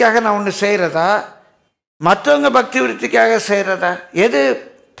விருத்திக்காக நான் ஒன்று செய்கிறதா, மற்றவங்க பக்தி விருத்திக்காக செய்கிறதா? எது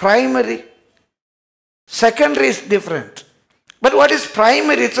primary? Secondary is different. But what is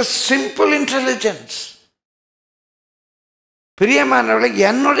primary? It's a simple intelligence. பிரியமானவர்களே,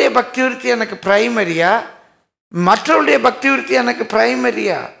 என்னுடைய பக்தி விருத்தி எனக்கு பிரைமரியா, மற்றவருடைய பக்தி விருத்தி எனக்கு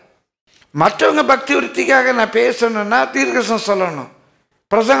பிரைமரியா? மற்றவங்க பக்தி விருத்திக்காக நான் பேசணும்னா தீர்க்கதரிசனம் சொல்லணும்,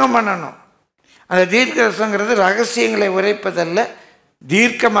 பிரசங்கம் பண்ணணும். அந்த தீர்க்கதரிசனங்கிறது ரகசியங்களை உரைப்பதல்ல,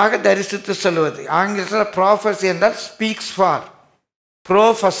 தீர்க்கமாக தரிசித்து சொல்லுவது. ஆங்கிலத்தில் ப்ராஃபஸி என்றால் speaks for,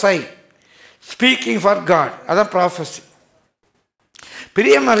 ப்ரோஃபஸை, speaking for God, அதான் ப்ராஃபஸி.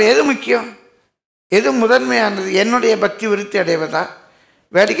 பிரியமான எது முக்கியம், எது முதன்மையானது? என்னுடைய பக்தி விருத்தி அடைவதா?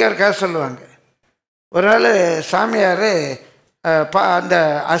 வேடிக்கையாக சொல்லுவாங்க. ஒரு நாள் சாமியார் அந்த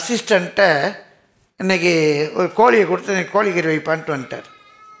அசிஸ்டண்ட்டை இன்றைக்கி ஒரு கோழியை கொடுத்து இன்றைக்கி கோழிக்கறி வைப்பான்ட்டு வந்துட்டார்.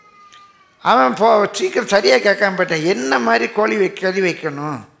 அவன் சீக்கிரம் சரியாக கேட்காம போயிட்டான், என்ன மாதிரி கறி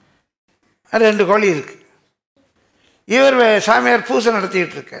வைக்கணும்? 2 கோழி இருக்குது. இவர் சாமியார் பூசை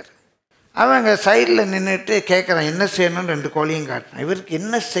நடத்திக்கிட்டு இருக்கார். அவன் அங்கே சைடில் நின்றுட்டு கேட்குறான், என்ன செய்யணும்னு 2 கோழியும் காட்டினான். இவருக்கு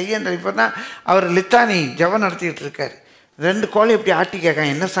என்ன செய்யன்ற, இப்போ தான் அவர் லித்தானி ஜபம் நடத்திக்கிட்டு இருக்கார். 2 கோழி இப்படி ஆட்டி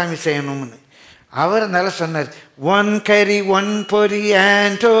கேட்கான், என்ன சாமி செய்யணும்னு. அவர் அதனால சொன்னார், 1 கறி 1 பொரி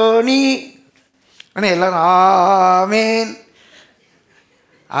ஆண்டோனி. ஆனால் எல்லோரும் ஆமேன்.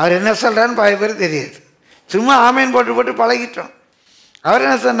 அவர் என்ன சொல்கிறான்னு பாதி பேர் தெரியாது. சும்மா ஆமேன் போட்டு போட்டு பழகிட்டோம். அவர்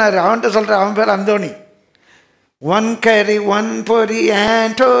என்ன சொன்னார்? அவன்கிட்ட சொல்கிற அவன் பேர் அந்தோணி. 1 கறி 1 பொரி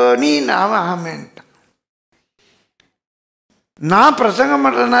ஆண்டோனி. அவன் ஆமேன்ட்டான். நான் பிரசங்கம்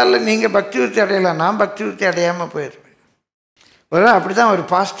பண்ணுறதுனால நீங்கள் பக்தி விருத்தி அடையலாம், நான் பக்தி விருத்தி அடையாமல் போயிடுவேன். ஒரு அப்படி தான் ஒரு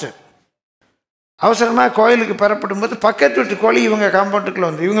பாஸ்டர் அவசரமாக கோயிலுக்கு பெறப்படும்போது பக்கத்து வீட்டு கோழி இவங்க காம்பவுண்டுக்குள்ளே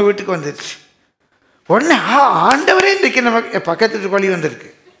வந்து இவங்க வீட்டுக்கு வந்துடுச்சு. உடனே ஆண்டவரே இன்றைக்கி நமக்கு பக்கத்து வீட்டு கோழி வந்திருக்கு,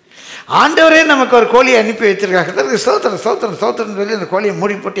 ஆண்டவரே நமக்கு ஒரு கோழியை அனுப்பி வச்சிருக்காங்க, சோத்திரம் சோத்திரம் சோத்திரம்னு சொல்லி அந்த கோழியை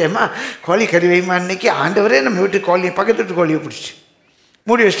மூடி போட்டு ஏமா கோழி கறி வைமா. அன்னைக்கு ஆண்டவரே நம்ம வீட்டு கோழியை பக்கத்து வீட்டு கோழியை பிடிச்சி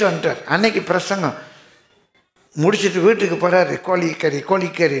மூடி வச்சுட்டு வந்துட்டார். அன்னைக்கு பிரசங்கம் முடிச்சுட்டு வீட்டுக்கு போகிறாரு.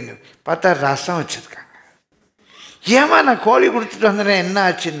 கோழிக்கறின்னு பார்த்தா ரசம் வச்சுருக்காங்க. ஏமா நான் கோழி கொடுத்துட்டு வந்துடுறேன், என்ன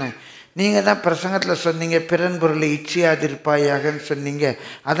ஆச்சுன்னு? நீங்கள் தான் பிரசங்கத்தில் சொன்னீங்க பிறன் பொருளை இச்சியாதிருப்பாயாகன்னு சொன்னீங்க,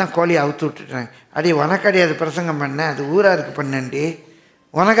 அதான் கோழியை அவுத்து விட்டுட்டாங்க. அடி உனக்கடி அது பிரசங்கம் பண்ணேன், அது ஊராருக்கு பண்ணேன்டி,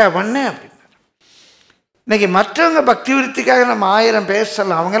 உனக்கா பண்ணேன் அப்படின்னாரு. இன்றைக்கி மற்றவங்க பக்தி விருத்திக்காக நம்ம 1000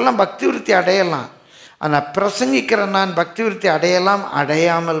 பேசலாம், அவங்கெல்லாம் பக்தி விருத்தி அடையலாம். ஆனால் பிரசங்கிக்கிற நான் பக்தி விருத்தி அடையலாம்,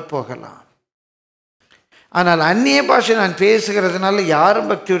 அடையாமல் போகலாம். ஆனால் அந்நிய பாஷை நான் பேசுகிறதுனால யாரும்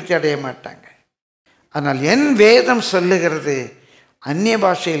பக்தி விருத்தி அடைய மாட்டாங்க. ஆனால் என் வேதம் சொல்லுகிறது, அந்நிய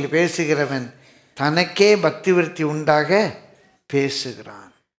பாஷையில் பேசுகிறவன் தனக்கே பக்தி விருத்தி உண்டாக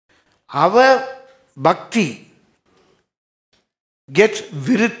பேசுகிறான். அவ பக்தி gets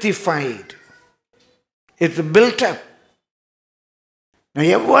viruத்திfied, it's built up.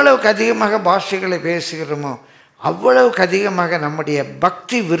 எவ்வளவுக்கு அதிகமாக பாஷைகளை பேசுகிறோமோ அவ்வளவுக்கு அதிகமாக நம்முடைய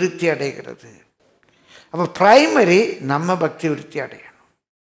பக்தி விருத்தி அடைகிறது. அப்போ பிரைமரி நம்ம பக்தி விருத்தி அடையணும்,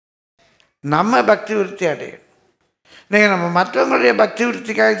 நம்ம பக்தி விருத்தி அடையணும். நீங்கள் நம்ம மற்றவங்களுடைய பக்தி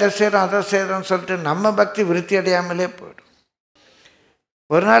விருத்திக்காக இதை செய்கிறோம் அதை செய்கிறோம்னு சொல்லிட்டு நம்ம பக்தி விருத்தி அடையாமலே போயிடும்.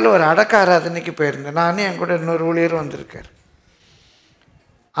 ஒரு நாள் ஒரு அடக்க ஆராதனைக்கு போயிருந்தேன். நானே என் கூட இன்னொரு ஊழியர் வந்திருக்கார்.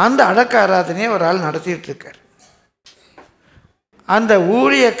 அந்த அடக்க ஆராதனையை ஒரு ஆள் நடத்திட்டு இருக்கார். அந்த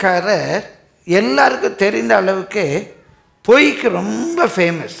ஊழியக்காரர் எல்லாருக்கும் தெரிந்த அளவுக்கு பொய்க்கு ரொம்ப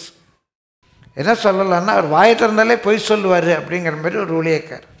ஃபேமஸ். என்ன சொல்லலான்னா அவர் வாயை திறந்தாலே பொய் சொல்லுவார் அப்படிங்கிற மாதிரி ஒரு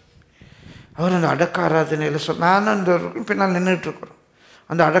ஊழியக்காரர். அவர் அந்த அடக்க ஆராதனையில் நானும் அந்த பின்னால் நின்றுட்டுருக்குறோம்.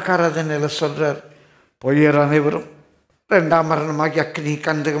 அந்த அடக்க ஆராதனையில் சொல்கிறார், பொய்யர் அனைவரும் 2ஆம் மரணமாகி அக்னி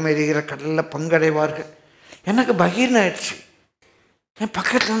கந்தகம் எரிகிற கடலில் பங்கடைவார்கள். எனக்கு பகீர்னு ஆயிடுச்சு. என்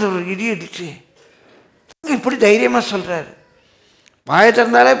பக்கத்தில் இருந்து ஒரு இடி அடிச்சு இப்படி தைரியமாக சொல்கிறாரு. வாயை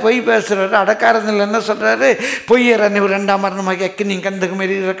திறந்தாலே பொய் பேசுகிறாரு. அடக்காரதில் என்ன சொல்கிறாரு? பொய்யர் அனைவரும் 2ஆம் மரணமாகி அக்னி கந்தகம்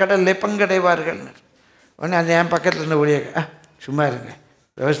எரிகிற கடலில் பங்கடைவார்கள்னு. உடனே அந்த என் பக்கத்தில் இருந்த ஒழிய சும்மா இருங்க,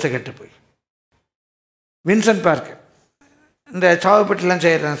 விவசாய கட்டு போய் வின்சென்ட் பார்க்கு இந்த சவப்பெட்டிலாம்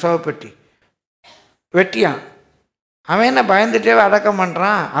செய்கிறான், சவப்பெட்டி வெட்டியான். அவன் என்ன பயந்துட்டே அடக்கம்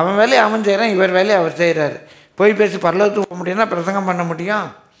பண்ணுறான், அவன் வேலையை அவன் செய்கிறான், இவர் வேலையை அவர் செய்கிறாரு. போய் பேசி பரலோகத்துக்கு போக முடியும்னா பிரசங்கம் பண்ண முடியும்?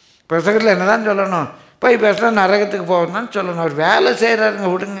 பிரசங்கத்தில் என்ன தான் சொல்லணும்? போய் பேசலாம் நரகத்துக்கு போகணும்னு சொல்லணும். அவர் வேலை செய்கிறாருங்க,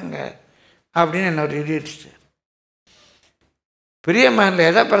 விடுங்க அப்படின்னு என்ன ஒரு இடிச்சு. பிரியமானில்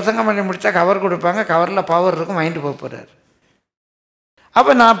ஏதோ பிரசங்கம் பண்ணி முடித்தா கவர் கொடுப்பாங்க, கவரில் பவர் இருக்கும், வாங்கிட்டு போக போகிறார்.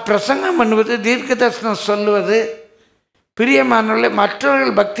 அப்போ நான் பிரசங்கம் பண்ணுவது, தீர்க்க தரிசனம் சொல்லுவது, பிரியமானவர்களே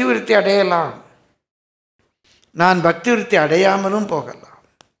மற்றவர்கள் பக்தி விருத்தி அடையலாம், நான் பக்தி விருத்தி அடையாமலும் போகலாம்.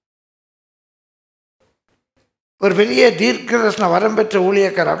 ஒரு பெரிய தீர்க்க தரிசனம் வரம் பெற்ற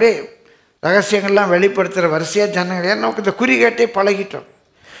ஊழியக்காரர் அப்படியே ரகசியங்கள்லாம் வெளிப்படுத்துகிற வரிசையாக ஜனங்கள். ஏன்னா நமக்கு இந்த குறி கேட்டே பழகிட்டோம்,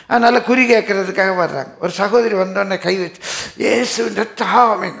 அதனால் குறி கேட்கறதுக்காக வர்றாங்க. ஒரு சகோதரி வந்தோடனே கை வச்சு இயேசுவின்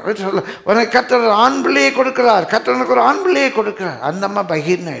ரத்தம் சொல்ல, உனக்கு கர்த்தர் ஒரு ஆண் பிள்ளையை கொடுக்குறார், கர்த்தர் ஒரு ஆண் பிள்ளையை கொடுக்குறார். அந்த அம்மா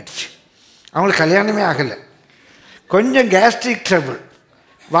பகீர்னு ஆயிடுச்சு. அவங்களுக்கு கல்யாணமே ஆகலை, கொஞ்சம் கேஸ்ட்ரிக் ட்ரபிள்,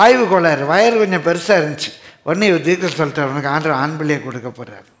 வாய்வு கோளாறு, வயறு கொஞ்சம் பெருசாக இருந்துச்சு. உடனே இவர் தீர்க்க சொல்லிட்டார், உனக்கு ஆண்டவர் ஆண் பிள்ளையை கொடுக்க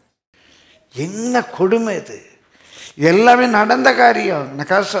போகிறார். என்ன கொடுமை இது! எல்லாமே நடந்த காரியம்,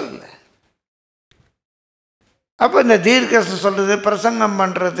 எனக்கா சொல்ல. அப்போ இந்த தீர்க்கதரிசனம் சொல்கிறது, பிரசங்கம்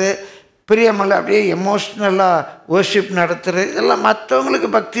பண்ணுறது, பிரியமல்ல அப்படியே எமோஷ்னலாக வர்ஷிப் நடத்துகிறது, இதெல்லாம் மற்றவங்களுக்கு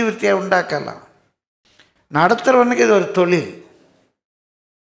பக்தி விருத்தியை உண்டாக்கலாம். நடத்துகிறவனுக்கு இது ஒரு தொழில்,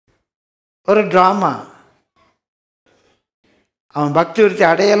 ஒரு ட்ராமா. அவன் பக்தி விருத்தி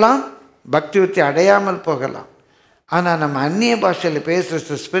அடையலாம், பக்தி விருத்தி அடையாமல் போகலாம். ஆனால் நம்ம அந்நிய பாஷையில்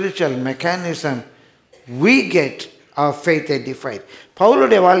பேசுகிற spiritual mechanism we get our faith edified.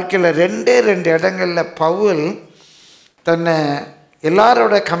 பவுலுடைய வாழ்க்கையில் 2 இடங்களில் பவுல் தன்னை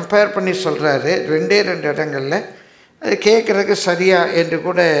எல்லாரோட கம்பேர் பண்ணி சொல்கிறாரு. 2 இடங்களில் அது கேட்குறதுக்கு சரியா என்று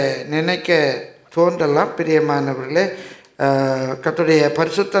கூட நினைக்க தோன்றலாம். பிரியமானவர்களே, கர்த்தருடைய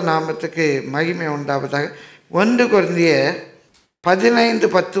பரிசுத்த நாமத்துக்கு மகிமை உண்டாவதாக. 1 கொரிந்தியர்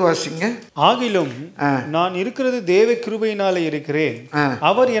 15:10 வாசிங்க. ஆகிலும் நான் இருக்கிறது தேவ கிருபையினாலே இருக்கிறேன்.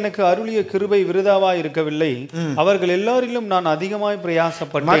 அவர் எனக்கு அருளிய கிருபை விருதாவாய் இருக்கவில்லை. அவர்கள் எல்லாரிலும் நான் அதிகமாய்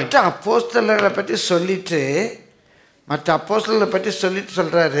பிரயாசப்பட்டேன். மற்ற அப்போஸ்தலர்களை பற்றி சொல்லிட்டு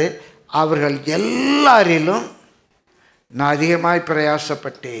சொல்றாரு, அவர்கள் எல்லாரிலும் நான் அதிகமாய்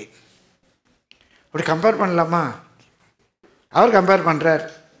பிரயாசப்பட்டேன். அப்படி கம்பேர் பண்ணலாமா? அவர் கம்பேர் பண்றார்,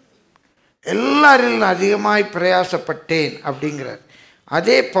 எல்லாரிலும் அதிகமாய் பிரயாசப்பட்டேன் அப்படிங்கிறார்.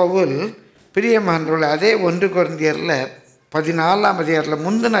 அதே பவுல் பிரியமானவர்களே, அதே 1 கொரிந்தியரில் 14ஆம் அதிகாரத்தில்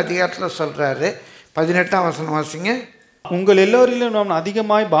முந்தின அதிகாரத்தில் சொல்றாரு, 18ஆம் வசனம் வாசிங்க. உங்கள் எல்லோரிலும் நான்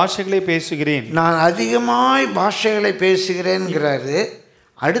அதிகமாய் பாஷைகளை பேசுகிறேன். நான் அதிகமாய் பாஷைகளை பேசுகிறேன்ங்கிறாரு.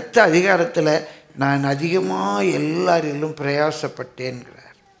 அடுத்த அதிகாரத்தில் நான் அதிகமாய் எல்லாரிலும் பிரயாசப்பட்டேன்கிறார்.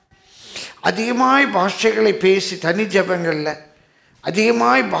 அதிகமாய் பாஷைகளை பேசி தனி ஜபங்களில்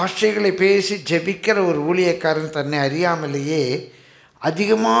அதிகமாய் பாஷைகளை பேசி ஜெபிக்கிற ஒரு ஊழியக்காரன் தன்னை அறியாமலேயே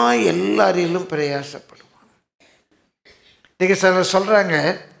அதிகமாய் எல்லாரிலும் பிரயாசப்படுவான். இன்றைக்கி சிலர் சொல்கிறாங்க,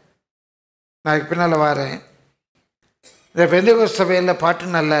 நான் பின்னால் வரேன், இந்த பெந்தேகோஸ்து சபையில்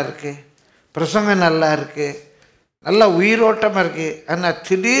பாட்டு நல்லா இருக்குது, பிரசங்கம் நல்லா இருக்குது, நல்லா உயிரோட்டமாக இருக்குது, ஆனால்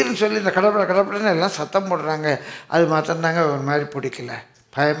திடீர்னு சொல்லி இந்த கடப்படன்னு எல்லாம் சத்தம் போடுறாங்க, அது மாத்திரம்தாங்க ஒரு மாதிரி பிடிக்கல,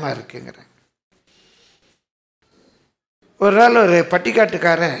 பயமாக இருக்குங்கிறாங்க. ஒரு நாள் ஒரு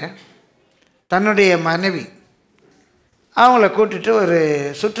பட்டிக்காட்டுக்காரன் தன்னுடைய மனைவி அவங்கள கூட்டிட்டு ஒரு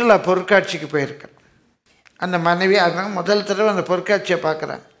சுற்றுலா பொருட்காட்சிக்கு போயிருக்கார். அந்த மனைவி அதனால முதல் தடவை அந்த பொருட்காட்சியை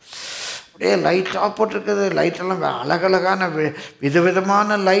பார்க்குறாங்க. அப்படியே லைட்டாக போட்டிருக்குது, லைட்டெல்லாம் அழகழகான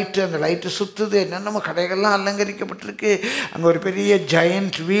விதவிதமான லைட்டு, அந்த லைட்டு சுற்றுது, என்னென்னமோ கடைகள்லாம் அலங்கரிக்கப்பட்டிருக்கு, அங்கே ஒரு பெரிய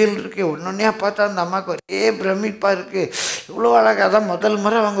ஜெயண்ட் வீல் இருக்குது. ஒன்னொன்னையாக பார்த்தா அந்த அம்மாவுக்கு ஒரே பிரமிப்பாக இருக்குது, இவ்வளோ அழகாக. அதான் முதல்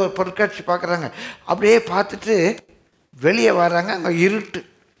முறை அவங்க ஒரு பொருட்காட்சி பார்க்குறாங்க. அப்படியே பார்த்துட்டு வெளியே வர்றாங்க. அங்கே இருட்டு,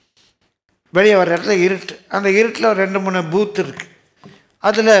 வெளியே வர்ற இடத்துல இருட்டு. அந்த இருட்டில் ஒரு 2-3 பூத் இருக்குது.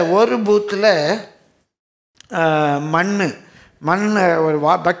 அதில் ஒரு பூத்தில் மண் ஒரு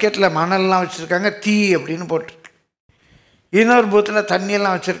பக்கெட்டில் மணல்லாம் வச்சுருக்காங்க, தீ அப்படின்னு போட்டிருக்கு. இன்னொரு பூத்தில்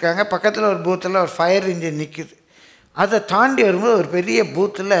தண்ணியெல்லாம் வச்சுருக்காங்க. பக்கத்தில் ஒரு பூத்தில் ஒரு ஃபயர் இன்ஜின் நிற்கிது. அதை தாண்டி வரும்போது ஒரு பெரிய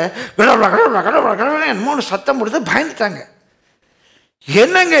பூத்தில் கடவுளா 3 சத்தம் போடுது. பயந்துட்டாங்க.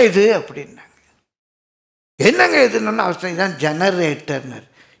 என்னங்க இது அப்படின்னாங்க. என்னங்க இதுன்னு அவசியம், இதுதான் ஜெனரேட்டர்னர்.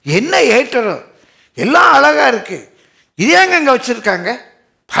 என்ன ஏட்டரோ, எல்லாம் அழகாக இருக்குது, இது ஏங்க இங்கே வச்சுருக்காங்க,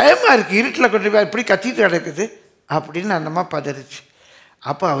 பயமாக இருக்குது, இருட்டில் கொண்டு போய் இப்படி கத்திட்டு கிடக்குது அப்படின்னு அந்தம்மா பதறிச்சு.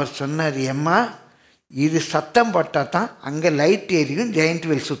 அப்போ அவர் சொன்னார், எம்மா இது சத்தம் போட்டால் தான் அங்கே லைட் எரியும், ஜெயிண்ட்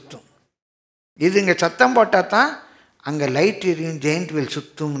வீல் சுற்றும். இது இங்கே சத்தம் போட்டால் தான் அங்கே லைட் எரியும், ஜெயிண்ட் வீல்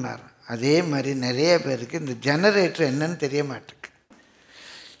சுற்றும்னார். அதே மாதிரி நிறைய பேருக்கு இந்த ஜெனரேட்டர் என்னன்னு தெரிய மாட்டேங்குது.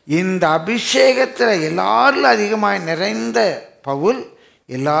 இந்த அபிஷேகத்தில் எல்லாரிலும் அதிகமாய் நிறைந்த பவுல்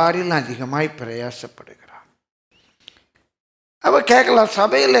எல்லாரிலும் அதிகமாய் பிரயாசப்படுகிறார். அப்போ கேட்கலாம்,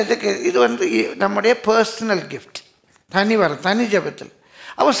 சபையில் எதுக்கு இது நம்முடைய பர்சனல் கிஃப்ட், தனி ஜபத்தில்.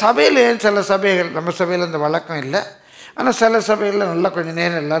 அப்போ சபையில் ஏன் சில சபைகள், நம்ம சபையில் இந்த வழக்கம் இல்லை, ஆனால் சில சபைகளில் நல்லா கொஞ்சம்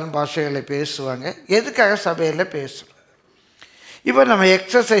நேரம் எல்லோரும் பாஷைகளை பேசுவாங்க. எதுக்காக சபையில் பேசுகிறோம்? இப்போ நம்ம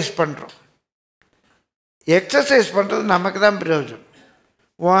எக்ஸசைஸ் பண்ணுறோம். எக்ஸசைஸ் பண்ணுறது நமக்கு தான் பிரயோஜனம்.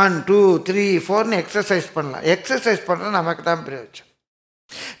 1 2 3 4ன்னு எக்ஸசைஸ் பண்ணலாம். எக்ஸசைஸ் பண்ணுறது நமக்கு தான் பிரயோஜனம்.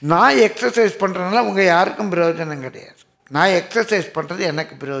 நான் எக்ஸசைஸ் பண்ணுறதுனால உங்கள் யாருக்கும் பிரயோஜனம் கிடையாது. நான் எக்ஸசைஸ் பண்ணுறது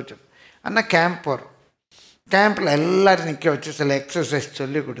எனக்கு பிரயோஜனம். ஆனால் கேம்ப் போகிறோம். கேம்பில் எல்லோரும் நிற்க வச்சு சில எக்ஸசைஸ்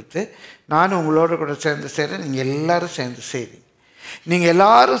சொல்லி கொடுத்து நானும் உங்களோட கூட சேர்ந்து செய்கிறேன், நீங்கள் எல்லோரும் சேர்ந்து செய்கிறீங்க. நீங்கள்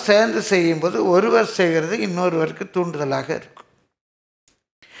எல்லோரும் சேர்ந்து செய்யும்போது ஒருவர் செய்கிறது இன்னொருவருக்கு தூண்டுதலாக இருக்கும்.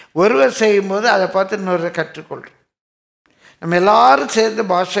 ஒருவர் செய்யும்போது அதை பார்த்து இன்னொருவர் கற்றுக்கொள்கிறோம். நம்ம எல்லாரும் சேர்ந்து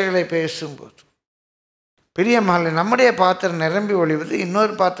பாஷைகளை பேசும்போது பிரியமானவர்களே, நம்முடைய பாத்திரம் நிரம்பி ஒழிவது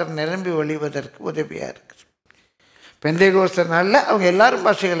இன்னொரு பாத்திரம் நிரம்பி ஒழிவதற்கு உதவியாக இருக்குது. பெந்தேகோஸ்து நாளில் அவங்க எல்லாரும்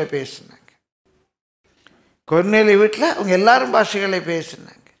பாஷைகளை பேசினாங்க. கொர்நேலிய வீட்டில் அவங்க எல்லாரும் பாஷைகளை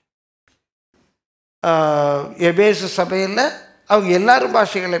பேசினாங்க. எபேசு சபையில் அவங்க எல்லாரும்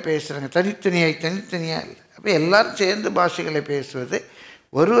பாஷைகளை பேசுகிறாங்க, தனித்தனியாக இல்லை. அப்போ எல்லாரும் சேர்ந்து பாஷைகளை பேசுவது,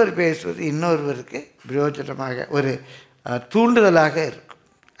 ஒருவர் பேசுவது இன்னொருவருக்கு பிரயோஜனமாக ஒரு தூண்டுதலாக இருக்கும்.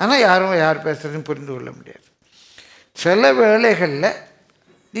 ஆனால் யார் பேசுகிறதையும் புரிந்து கொள்ள முடியாது. சில வேளைகளில்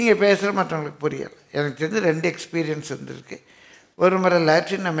நீங்கள் பேசுகிற மற்றவங்களுக்கு புரியலை. எனக்கு தெரிஞ்சு 2 எக்ஸ்பீரியன்ஸ் இருந்திருக்கு. ஒரு முறை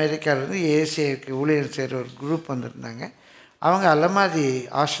லாட்டின் அமெரிக்காவிலேருந்து ஏசியாவுக்கு ஊழியர் செய்கிற ஒரு குரூப் வந்திருந்தாங்க. அவங்க அலமாதி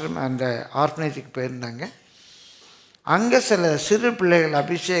ஆசிரமம் அந்த ஆர்ஃபனேஜுக்கு போயிருந்தாங்க. அங்கே சில சிறு பிள்ளைகள்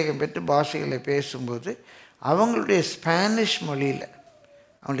அபிஷேகம் பெற்று பாஷைகளை பேசும்போது அவங்களுடைய ஸ்பானிஷ் மொழியில்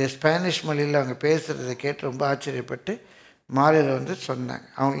அவங்க பேசுகிறத கேட்டு ரொம்ப ஆச்சரியப்பட்டு மாலையில் சொன்னாங்க.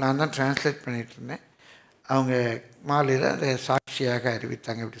 நான் தான் டிரான்ஸ்லேட் பண்ணிகிட்டு இருந்தேன். அவங்க மாலையில் அதை சாட்சியாக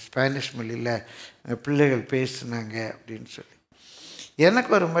அறிவித்தாங்க. இப்படி ஸ்பானிஷ் மொழியில் பிள்ளைகள் பேசுனாங்க அப்படின்னு சொல்லி.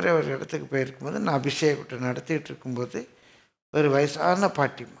 எனக்கு ஒரு முறை ஒரு இடத்துக்கு போயிருக்கும்போது நான் அபிஷேகத்தை நடத்திட்டு இருக்கும்போது ஒரு வயசான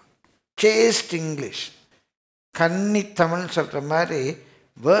பாட்டிமா, சேஸ்ட் இங்கிலீஷ், கன்னி தமிழ்னு சொல்கிற மாதிரி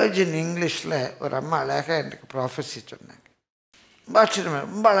வேர்ஜின் இங்கிலீஷில் ஒரு அம்மா அழகாக எனக்கு ப்ராஃபஸி சொன்னாங்க. ரொம்ப ஆச்சரியமாக,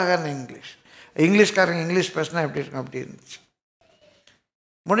 ரொம்ப அழகான இங்கிலீஷ்காரங்க இங்கிலீஷ் பேசினா எப்படி இருக்கும் அப்படி இருந்துச்சு.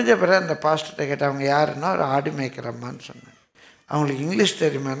 முடிஞ்ச பிறகு அந்த பாஸ்டர்கிட்ட கேட்டால் அவங்க யாருன்னா ஒரு ஆடு மேய்க்கிற அம்மான்னு சொன்னாங்க. அவங்களுக்கு இங்கிலீஷ்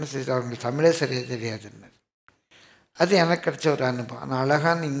தெரியுமான்னு சரி, அவங்களுக்கு தமிழே சரியாக தெரியாதுன்னு. அது எனக்கு கிடைச்ச ஒரு அனுபவம். ஆனால்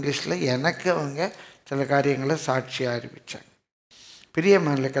அழகான இங்கிலீஷில் எனக்கு அவங்க சில காரியங்களை சாட்சியாக அறிவித்தாங்க.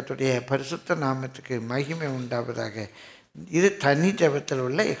 பிரியமான கர்த்தருடைய பரிசுத்த நாமத்துக்கு மகிமை உண்டாவதாக. இது தனி ஜெபத்தில்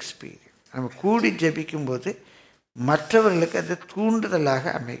உள்ள எக்ஸ்பீரியன்ஸ். நம்ம கூடி ஜெபிக்கும்போது மற்றவர்களுக்கு அது தூண்டுதலாக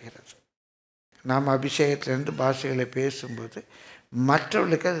அமைகிறது. நாம் அபிஷேகத்திலிருந்து பாஷைகளை பேசும்போது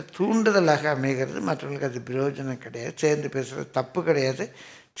மற்றவர்களுக்கு அது தூண்டுதலாக அமைகிறது. மற்றவர்களுக்கு அது பிரயோஜனம் கிடையாது. சேர்ந்து பேசுகிறது தப்பு கிடையாது,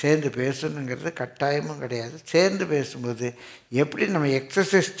 சேர்ந்து பேசணுங்கிறது கட்டாயமும் கிடையாது. சேர்ந்து பேசும்போது எப்படி நம்ம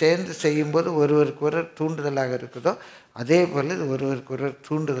எக்ஸசைஸ் சேர்ந்து செய்யும்போது ஒருவருக்கு ஒரு தூண்டுதலாக இருக்குதோ அதே போல் இது ஒருவருக்கு ஒரு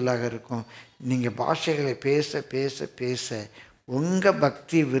தூண்டுதலாக இருக்கும். நீங்கள் பாஷைகளை பேச பேச பேச உங்கள்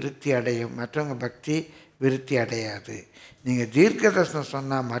பக்தி விருத்தி அடையும், மற்றவங்க பக்தி விருத்தி அடையாது. நீங்கள் தீர்க்க தரிசனம்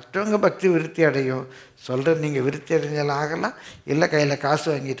சொன்னால் மற்றவங்க பக்தி விருத்தி அடையும். சொல்கிற நீங்கள் விருத்தி அடைஞ்சாலும் ஆகலாம், இல்லை கையில் காசு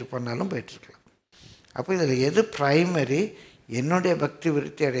வாங்கிட்டு போனாலும் போயிட்டுருக்கலாம். அப்போ இதில் எது ப்ரைமரி? என்னுடைய பக்தி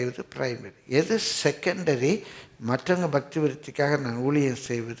விருத்தி அடைவது ப்ரைமரி. எது செகண்டரி? மற்றவங்க பக்தி விருத்திக்காக நான் ஊழியம்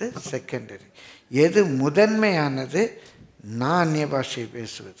செய்வது செகண்டரி. எது முதன்மையானது? நான் அந்நிய பாஷையை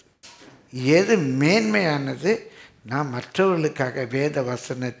பேசுவது. எது மேன்மையானது? நான் மற்றவர்களுக்காக வேத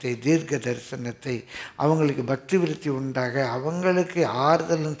வசனத்தை, தீர்க்க தரிசனத்தை, அவங்களுக்கு பக்தி விருத்தி உண்டாக, அவங்களுக்கு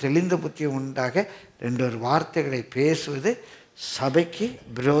ஆறுதலும் தெளிந்த புத்தியும் உண்டாக ரெண்டு ஒரு வார்த்தைகளை பேசுவது சபைக்கு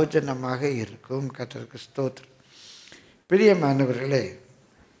பிரயோஜனமாக இருக்கும். கர்த்தருக்கு ஸ்தோத்திரம். பிரியமானவர்களே,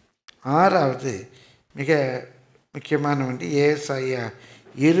 ஆறாவது மிக முக்கியமான ஒன்று ஏசாயா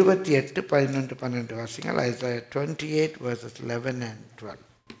 28:11-12 வாசிங்கள். Isaiah 28:11 and 12.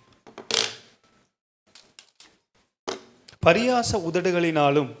 பரியாச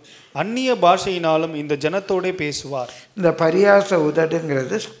உதடுகளினாலும் அந்நிய பாஷையினாலும் இந்த ஜனத்தோட பேசுவார். இந்த பரியாச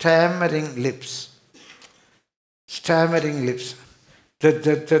உதடுங்கிறது ஸ்டாமரிங் லிப்ஸ். ஸ்டாமரிங் லிப்ஸ்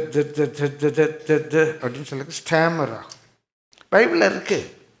அப்படின்னு சொல்லுறது ஸ்டாமர் ஆகும். பைபிளில் இருக்குது.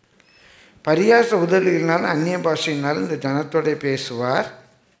 பரியாச உதடுகளினாலும் அந்நிய பாஷையினாலும் இந்த ஜனத்தோட பேசுவார்.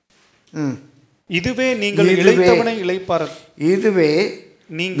 இதுவே நீங்கள் இளைத்தவனை இளைப்பார, இதுவே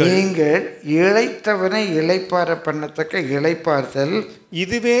நீங்கள் இளைத்தவனை இளைப்பார பண்ணத்தக்க இளைப்பாறுதல்,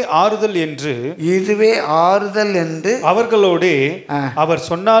 இதுவே ஆறுதல் என்று, இதுவே ஆறுதல் என்று அவர்களோடு அவர்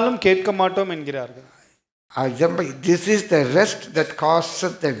சொன்னாலும் கேட்க மாட்டோம் என்கிறார்கள். This is the rest that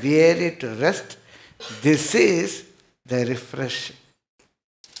causes the weary to rest. This is the refreshing.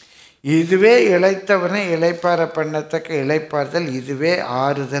 இதுவே இளைத்தவனை இளைப்பார பண்ணத்தக்க இளைப்பாறுதல், இதுவே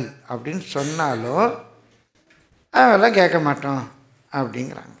ஆறுதல் அப்படின்னு சொன்னாலும் அதெல்லாம் கேட்க மாட்டோம்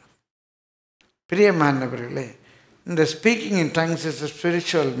அப்படிங்கிறாங்க. பிரியமானவர்களே, இந்த speaking in tongues is a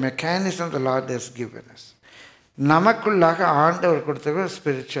spiritual mechanism the Lord has given us. நமக்குள்ளாக ஆண்டவர் கொடுத்த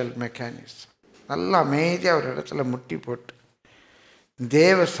ஸ்பிரிச்சுவல் மெக்கானிசம். நல்லா அமைதியாக ஒரு இடத்துல முட்டி போட்டு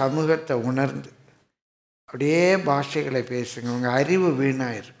தேவ சமூகத்தை உணர்ந்து அப்படியே பாஷைகளை பேசுங்க. உங்கள் அறிவு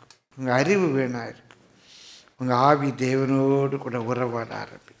வீணாக இருக்கும், உங்கள் அறிவு வீணாக இருக்கும். உங்கள் ஆவி தேவனோடு கூட உறவாட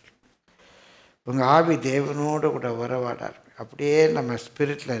ஆரம்பிக்கும். உங்கள் ஆவி தேவனோடு கூட உறவாட ஆரம்பிக்கும். அப்படியே நம்ம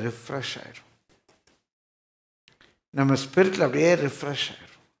ஸ்பிரிட்டில் ரிஃப்ரெஷ் ஆகிடும். நம்ம ஸ்பிரிட்டில் அப்படியே ரிஃப்ரெஷ்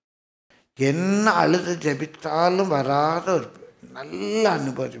ஆகிடும். என்ன அழுது ஜபித்தாலும் வராத ஒரு நல்ல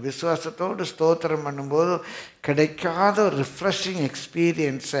அனுபவம், விசுவாசத்தோடு ஸ்தோத்திரம் பண்ணும்போது கிடைக்காத ஒரு ரிஃப்ரெஷிங்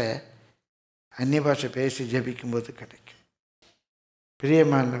எக்ஸ்பீரியன்ஸை அந்நிய பாஷை பேசி ஜபிக்கும்போது கிடைக்கும்.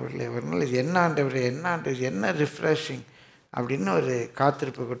 பிரியமானவர்களே, ஒரு நாள் இது என்ன ஆண்டவரே, என்ன ஆண்டவர், என்ன ரிஃப்ரெஷிங் அப்படின்னு ஒரு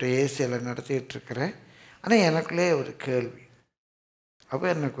காத்திருப்பு கூட்டம் ஏசியில் நடத்திட்டு இருக்கிறேன். ஆனால் எனக்குள்ளே ஒரு கேள்வி. அப்போ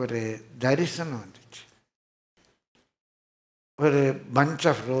எனக்கு ஒரு தரிசனம் வந்துச்சு. ஒரு பஞ்ச்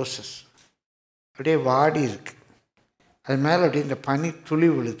ஆஃப் ரோசஸ் அப்படியே வாடி இருக்கு, அது மேலே அப்படியே இந்த பனி துளி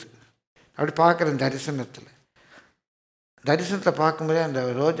விழுது. அப்படி பார்க்குறேன் தரிசனத்தில் பார்க்கும்போதே அந்த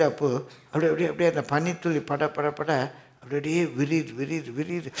ரோஜாப்பூ அப்படியே அந்த பனி துளி பட பட பட அப்படியே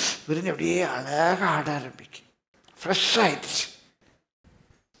விரிஞ்சு அப்படியே அழகாக ஆட ஆரம்பிக்கும். ஃப்ரெஷ் ஆயிடுச்சு.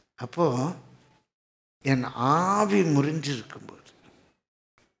 அப்போது என் ஆவி முறிஞ்சிருக்கும்போது,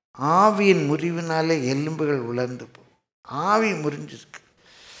 ஆவியின் முறிவினாலே எலும்புகள் உலர்ந்து போகும். ஆவி முறிஞ்சிருக்கு.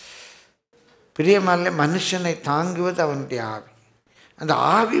 பிரியமான மனுஷனை தாங்குவது அவனுடைய ஆவி. அந்த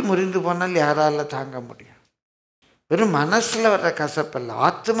ஆவி முறிந்து போனால் யாரால தாங்க முடியும்? வெறும் மனசில் வர்ற கசப்பல்ல,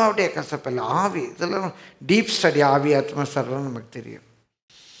 ஆத்மாவுடைய கசப்பல்ல, ஆவி. இதெல்லாம் டீப் ஸ்டடி. ஆவி ஆத்மா சர்வம் நமக்கு தெரியும்.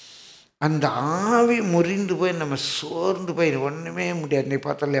 அந்த ஆவி முறிந்து போய் நம்ம சோர்ந்து போய் ஒன்றுமே முடியாது. இன்னைக்கு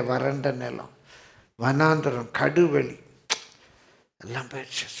பார்த்தோம் வறண்ட நிலம், வனாந்தரம், கடுவெளி எல்லாம்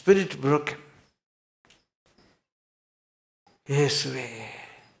போயிடுச்சு. Spirit broken. இயேசுவே,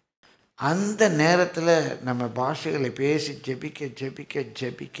 அந்த நேரத்தில் நம்ம பாஷைகளை பேசி ஜெபிக்க ஜெபிக்க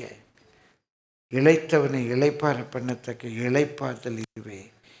ஜெபிக்க இளைத்தவனை இளைப்பார பண்ணத்தக்க இளைப்பாறுதல்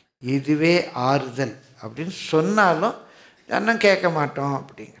இதுவே ஆறுதல் அப்படின்னு சொன்னாலும் இன்னும் கேட்க மாட்டோம்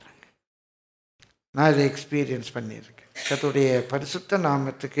அப்படிங்கிறாங்க. நான் இதை எக்ஸ்பீரியன்ஸ் பண்ணியிருக்கேன். கர்த்தருடைய பரிசுத்த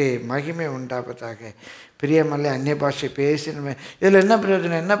நாமத்துக்கு மகிமை உண்டாவதாக. பிரியமல்ல, அந்நிய பாஷை பேசினமே இதில் என்ன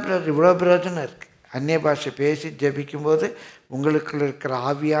பிரயோஜனம்? என்ன பிரயோஜனம்? இவ்வளோ பிரயோஜனம் இருக்குது. அந்நிய பாஷை பேசி ஜெபிக்கும்போது உங்களுக்குள்ள இருக்கிற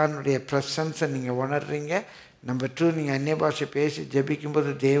ஆவியானுடைய ப்ரெசன்ஸை நீங்கள் உணர்றீங்க. நம்பர் 2, நீங்கள் அந்நிய பாஷை பேசி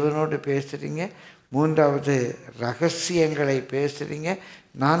ஜெபிக்கும்போது தேவனோடு பேசுகிறீங்க. 3வது ரகசியங்களை பேசுகிறீங்க.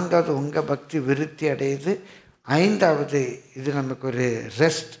 4வது உங்கள் பக்தி விருத்தி அடையுது. 5வது இது நமக்கு ஒரு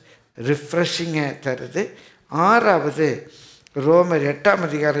ரெஸ்ட், ரிஃப்ரெஷிங்கை தருது. 6வது ரோமர் 8ஆம்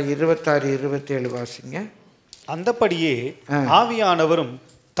அதிகாரம் 26-27 வாசிங்க. அந்தபடியே ஆவியானவரும்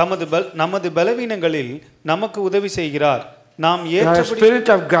நமது பலவீனங்களில் நமக்கு உதவி செய்கிறார். நாம் Spirit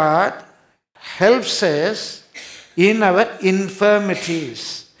of God helps us in our infirmities.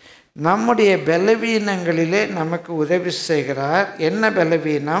 நம்முடைய பலவீனங்களிலே நமக்கு உதவி செய்கிறார். என்ன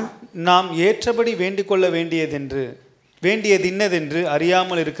பலவீனம்? நாம் ஏற்றபடி வேண்டிக் கொள்ள வேண்டியது இன்னதென்று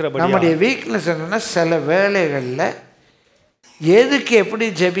அறியாமல் இருக்கிறபடி. நம்முடைய வீக்னஸ் என்னன்னா, சில வேளைகளில் எதுக்கு எப்படி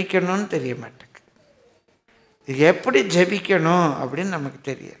ஜெபிக்கணும்னு தெரிய மாட்டேங்குது. இது எப்படி ஜெபிக்கணும் அப்படின்னு நமக்கு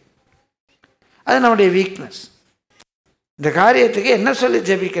தெரியாது. அது நம்முடைய வீக்னஸ். இந்த காரியத்துக்கு என்ன சொல்லி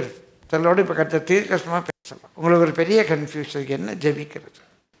ஜெபிக்கிறது? சிலரோடு இப்போ கற்று தீர்க்கமாக பேசலாம். உங்களுக்கு ஒரு பெரிய கன்ஃபியூஷன், என்ன ஜெபிக்கிறது?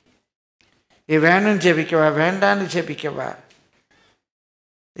 இது வேணும்னு ஜெபிக்கவா, வேண்டான்னு ஜெபிக்கவா?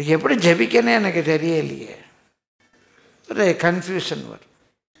 இதுக்கு எப்படி ஜெபிக்கன்னு எனக்கு தெரியலையே. ஒரு கன்ஃபியூஷன் வரும்.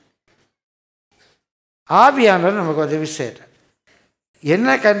 ஆவியானவர் நமக்கு உதவி செய்கிறார். என்ன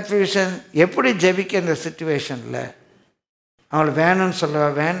கன்ஃபியூஷன்? எப்படி ஜெபிக்க இந்த சிச்சுவேஷனில்? அவங்களை வேணும்னு சொல்லவா,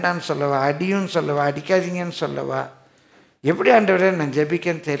 வேண்டான்னு சொல்லவா, அடியும்னு சொல்லவா, அடிக்காதீங்கன்னு சொல்லவா? எப்படி ஆண்டவரே நான்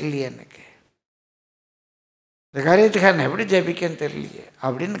ஜெபிக்கன்னு தெரியலையே, எனக்கு இந்த காரியத்துக்காக நான் எப்படி ஜெபிக்கன்னு தெரியலையே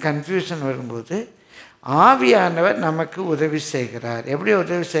அப்படின்னு கன்ஃபியூஷன் வரும்போது ஆவியானவர் நமக்கு உதவி செய்கிறார். எப்படி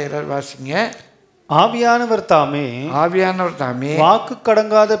உதவி செய்கிறார் வாசிங்க. ஆவியானவர் தாமே வாக்குக்கு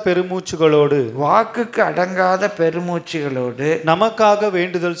அடங்காத பெருமூச்சுகளோடு நமக்காக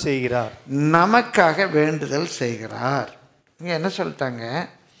வேண்டுதல் செய்கிறார். இங்கே என்ன சொல்லிட்டாங்க?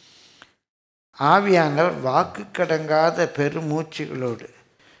 ஆவியானவர் வாக்குக்கடங்காத பெருமூச்சுகளோடு.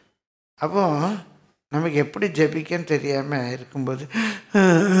 அப்போ நமக்கு எப்படி ஜெபிக்கன்னு தெரியாமல் இருக்கும்போது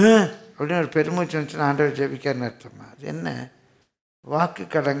அப்படின்னு ஒரு பெருமூச்சு வந்துச்சுன்னா ஆண்டவர் ஜெபிக்கன்னு அர்த்தமா? அது என்ன வாக்கு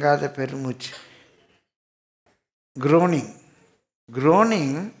கடங்காத பெருமூச்சு? குரோனிங்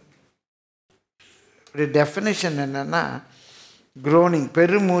ஒரு டெஃபினிஷன் என்னென்னா, குரோனிங்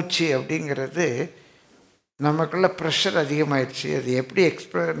பெருமூச்சு அப்படிங்கிறது நமக்குள்ள ப்ரெஷர் அதிகமாகிடுச்சு. அது எப்படி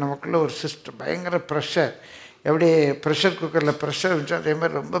நமக்குள்ள ஒரு சிஸ்டம் பயங்கர ப்ரெஷர். எப்படி ப்ரெஷர் குக்கரில் ப்ரெஷர் இருந்துச்சோ அதே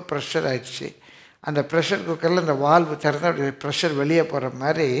மாதிரி ரொம்ப ப்ரெஷர் ஆகிடுச்சு. அந்த ப்ரெஷர் குக்கரில் இந்த வால்வு திறந்து அப்படி ப்ரெஷர் வெளியே போகிற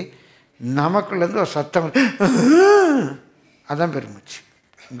மாதிரி நமக்குள்ளேருந்து ஒரு சத்தம், அதான் பெருமூச்சு,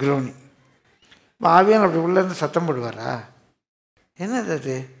 குரோனிங். ஆவியானவர் அப்படி உள்ளேருந்து சத்தம் போடுவாரா? என்னது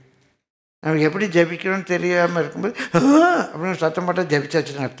அது? நமக்கு எப்படி ஜெபிக்கணும்னு தெரியாமல் இருக்கும்போது அப்படின்னு சத்தம் போட்டால்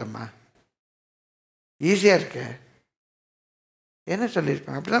ஜெபிச்சாச்சுன்னு அர்த்தமா? ஈஸியாக இருக்கு. என்ன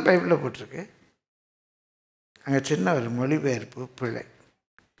சொல்லியிருப்பாங்க? அப்படி தான் பைபிளில் போட்டிருக்கு. அங்கே சின்ன ஒரு மொழிபெயர்ப்பு பிள்ளை.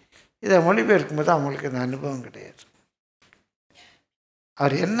 இதை மொழிபெயர்க்கும் போது அவங்களுக்கு இந்த அனுபவம் கிடையாது.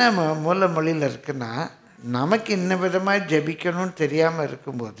 அவர் என்ன மூல மொழியில் இருக்குன்னா, நமக்கு இன்ன விதமாக ஜெபிக்கணும்னு தெரியாமல்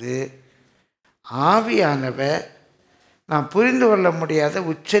இருக்கும்போது ஆவியானவர் நாம் புரிந்து கொள்ள முடியாத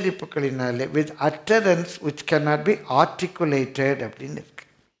உச்சரிப்புகளினாலே with utterance which cannot be articulated அப்படின்னு இருக்கு.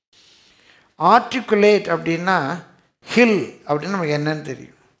 ஆர்டிகுலேட் அப்படின்னா ஹில் அப்படின்னு நமக்கு என்னன்னு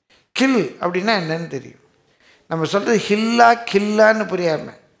தெரியும். கில் அப்படின்னா என்னன்னு தெரியும். நம்ம சொல்கிறது ஹில்லா கில்லான்னு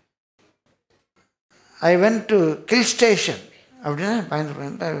புரியாமல் I went to kill station அப்படின்னா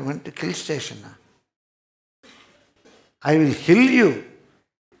பயந்து I went to kill ஸ்டேஷனா, I will hill you.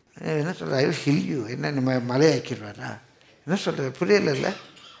 என்ன சொல்கிறது? I will hill you. என்ன நம்ம மலையாக்கிடுவாரா? என்ன சொல்கிறது? புரியல.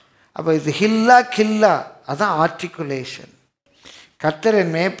 அப்போ இது ஹில்லா கில்லா, அதான் ஆர்டிகுலேஷன். கர்த்தர்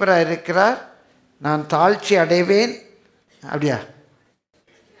என் மேய்ப்பராக இருக்கிறார், நான் தாழ்ச்சி அடைவேன். அப்படியா?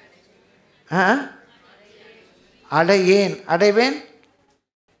 அடைவேன்.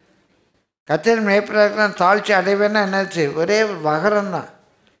 கர்த்தர் மேய்ப்பராக இருக்கிறார், நான் தாழ்ச்சி அடைவேன்னா என்னாச்சு? ஒரே வகரம் தான்.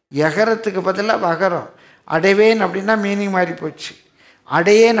 எகரத்துக்கு பதிலாக வகரம். அடைவேன் அப்படின்னா மீனிங் மாறி போச்சு.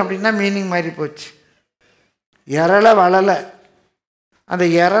 அடையேன் அப்படின்னா மீனிங் மாறி போச்சு. எரளை வளலை. அந்த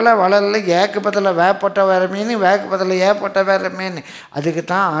இறலை வளரல ஏக்கு பதில் வேப்பட்ட வேறு மீன், வேக்கு பதில் ஏப்பட்ட வேறு மீன். அதுக்கு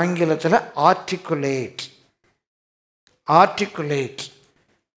தான் ஆங்கிலத்தில் ஆர்டிகுலேட்.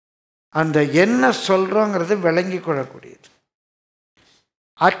 அந்த என்ன சொல்கிறோங்கிறது விளங்கி கொள்ளக்கூடியது.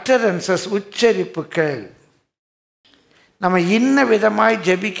 அட்டரன்சஸ், உச்சரிப்புகள். நம்ம இன்ன விதமாய்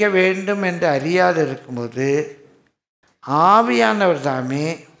ஜெபிக்க வேண்டும் என்று அறியாது இருக்கும்போது ஆவியானவர் தாமே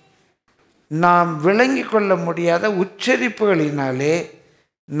நாம் விளங்கி கொள்ள முடியாத உச்சரிப்புகளினாலே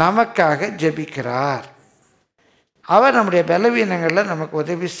நமக்காக ஜெபிக்கிறார். அவர் நம்முடைய பலவீனங்களில் நமக்கு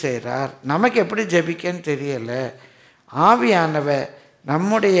உதவி செய்கிறார். நமக்கு எப்படி ஜெபிக்கன்னு தெரியலை. ஆவியானவர்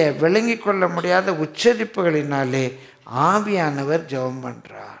நம்முடைய விளங்கி கொள்ள முடியாத உச்சரிப்புகளினாலே ஆவியானவர் ஜெபம்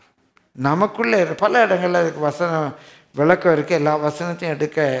பண்ணுறார். நமக்குள்ளே பல இடங்களில் அதுக்கு வசனம் விளக்கம் இருக்குது. எல்லா வசனத்தையும்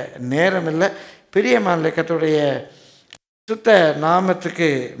எடுக்க நேரம் இல்லை. பிரியமான கர்த்தருடைய சுத்த நாமத்துக்கு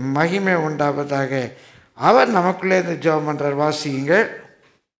மகிமை உண்டாவதாக. அவர் நமக்குள்ளே இருந்து ஜெபம் பண்ணுறார். வாசியுங்கள்.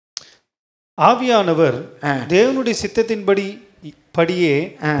 ஆவியானவர் தேவனுடைய சித்தத்தின்படி படியே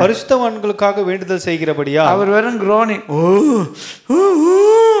பரிசுத்தவான்களுக்காக வேண்டுதல் செய்கிறபடியா அவர் வெறும் குரோனிங்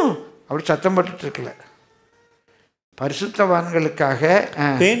அப்படி சத்தம் போட்டுட்டு இருக்கல. பரிசுத்தவான்களுக்காக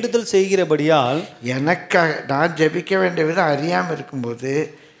வேண்டுதல் செய்கிறபடியால் எனக்காக நான் ஜெபிக்க வேண்டிய விதம் அறியாமல் இருக்கும்போது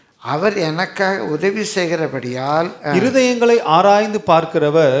அவர் எனக்காக உதவி செய்கிறபடியால் இருதயங்களை ஆராய்ந்து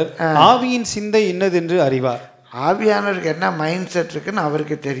பார்க்கிறவர் ஆவியின் சிந்தை இன்னதென்று அறிவார். ஆவியானவருக்கு என்ன மைண்ட் செட் இருக்குன்னு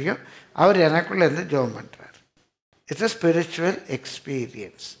அவருக்கு தெரியும். அவர் எனக்குள்ளே இருந்து ஜெபம் பண்ணுறார். It's a spiritual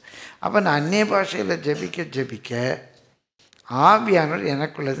experience. அப்போ நான் அந்நிய பாஷையில் ஜெபிக்க ஆவியானவர்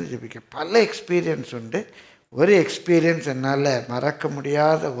எனக்குள்ளேருந்து ஜெபிக்க பல எக்ஸ்பீரியன்ஸ் உண்டு. ஒரு எக்ஸ்பீரியன்ஸ் என்னால் மறக்க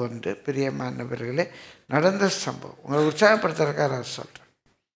முடியாத ஒன்று. பிரியமானவர்களே, நடந்த சம்பவம் உங்களை உற்சாகப்படுத்துறதுக்காக நான் சொல்கிறேன்.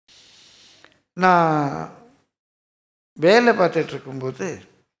 நான் வேலை பார்த்துட்டு இருக்கும்போது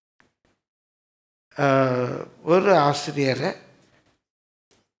ஒரு ஆசிரியரை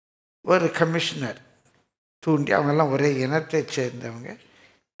ஒரு கமிஷனர் தூண்டி, அவங்கெல்லாம் ஒரே இனத்தை சேர்ந்தவங்க,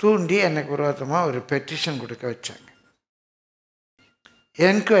 தூண்டி எனக்கு விரோதமாக ஒரு பெட்டிஷன் கொடுக்க வச்சாங்க.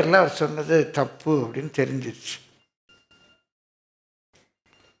 என்கொயரியில் அவர் சொன்னது தப்பு அப்படின்னு தெரிஞ்சிருச்சு.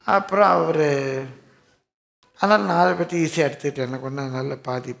 அப்புறம் அவர் அதனால் நான் அதை பற்றி ஈஸியாக எடுத்துக்கிட்டேன். எனக்கு ஒன்றும் நல்ல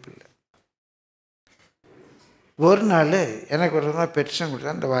பாதிப்பு இல்லை. ஒரு நாள் எனக்கு ஒரு நாள் பெட்டிஷன்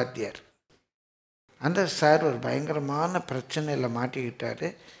கொடுத்தா அந்த வாத்தியார், அந்த சார் ஒரு பயங்கரமான பிரச்சனையில் மாட்டிக்கிட்டார்.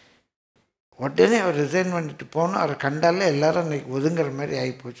 உடனே அவர் ரிசைன் பண்ணிட்டு போனோம். அவரை கண்டாலே எல்லோரும் அன்றைக்கி ஒதுங்குற மாதிரி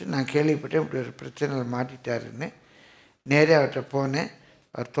ஆகிப்போச்சு. நான் கேள்விப்பட்டேன் இப்படி ஒரு பிரச்சனையில் மாட்டிட்டாருன்னு. நேரே அவர்கிட்ட போனேன்.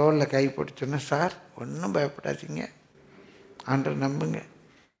 அவர் தோளில் கை போட்டு சொன்னேன், சார் ஒன்றும் பயப்படாதீங்க, ஆண்டவர் நம்புங்க.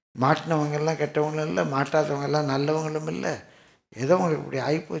 மாட்டினவங்கெல்லாம் கெட்டவங்களும் இல்லை, மாட்டாதவங்கெல்லாம் நல்லவங்களும் இல்லை. ஏதோ உங்களுக்கு இப்படி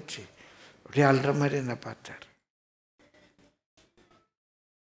ஆகிப்போச்சு. இப்படி அழுற மாதிரி என்னை பார்த்தார்.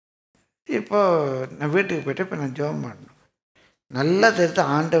 இப்போது நான் வீட்டுக்கு போய்ட்டு இப்போ நான் ஜெபம் பண்ணணும். நல்லா தெரிஞ்சு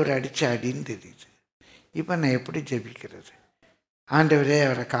ஆண்டவரை அடித்து அடின்னு தெரியுது. இப்போ நான் எப்படி ஜெபிக்கிறது? ஆண்டவரே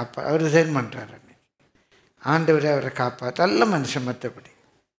அவரை அவர் ரிசைன் பண்ணுறாரு. அன்னைக்கு ஆண்டவரே அவரை காப்பாற்ற நல்ல மனுஷன். மற்றபடி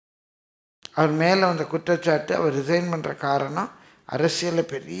அவர் மேலே வந்த குற்றச்சாட்டு, அவர் ரிசைன் பண்ணுற காரணம்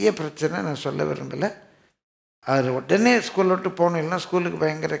அரசியலில் பெரிய பிரச்சனை. நான் சொல்ல விரும்பலை. அவர் உடனே ஸ்கூல் விட்டு போகணும், இல்லைன்னா ஸ்கூலுக்கு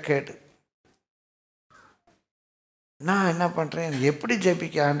பயங்கர கேடு. நான் என்ன பண்ணுறேன், எனக்கு எப்படி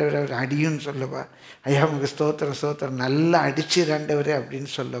ஜெபிக்க? ஆண்டவரே அவர் அடியுன்னு சொல்லவா? ஐயா உங்களுக்கு ஸ்தோத்திரம் நல்லா அடிச்சு ஆண்டவரே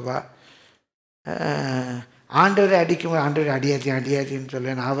அப்படின்னு சொல்லவா? ஆண்டவரே அடிக்கும்போது ஆண்டவரே அடியாதின்னு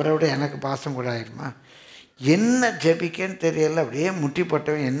சொல்லுவேன். அவரோட எனக்கு பாசம் கூட ஆயிடுமா? என்ன ஜெபிக்கன்னு தெரியல. அப்படியே முட்டி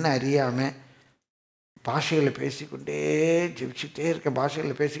போட்டவன் என்ன அறியாமல் பாஷைகளை பேசிக்கொண்டே ஜெபிச்சுட்டே இருக்கேன்.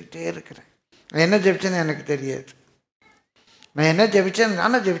 பாஷைகளை பேசிக்கிட்டே இருக்கிறேன். நான் என்ன ஜெபிச்சேன்னு எனக்கு தெரியாது. நான் என்ன ஜெபிச்சேன்,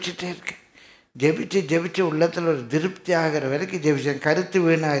 நானும் ஜெபிச்சுட்டே இருக்கேன். ஜெபிச்சு உள்ளத்தில் ஒரு திருப்தி ஆகிற வரைக்கும் ஜெபிச்சேன். கருத்து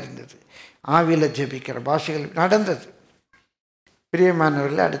வீணாக இருந்தது. ஆவியில் ஜெபிக்கிற பாஷைகள் நடந்தது.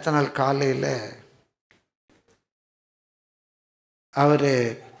 பிரியமானவர்கள், அடுத்த நாள் காலையில் அவர்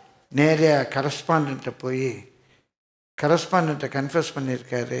நேராக கரஸ்பாண்டண்ட்டை கன்ஃபஸ்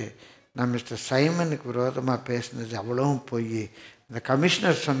பண்ணியிருக்காரு. நான் மிஸ்டர் சைமனுக்கு விரோதமாக பேசினது அவ்வளவும் போய், இந்த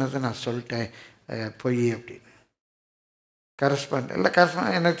கமிஷனர் சொன்னதை நான் சொல்லிட்டேன் பொய் அப்படின்னு. கரஸ்பாண்ட்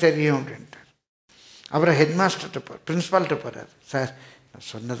எனக்கு தெரியும் அப்படின்ட்டு. அப்புறம் ஹெட் மாஸ்டர்கிட்ட பிரின்ஸிபால்கிட்ட போகிறார். சார் நான்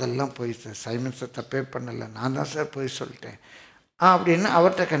சொன்னதெல்லாம் போய் சார், சைமன் சார் தப்பே பண்ணலை, நான் தான் சார் போய் சொல்லிட்டேன் அப்படின்னு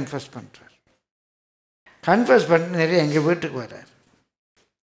அவர்கிட்ட கன்ஃபஸ் பண்ணுறார். கன்ஃபஸ் பண்ணிட்டு நிறைய எங்கள் வீட்டுக்கு வர்றார்.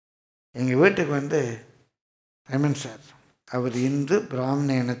 எங்கள் வீட்டுக்கு வந்து, சைமன் சார் அவர் இந்து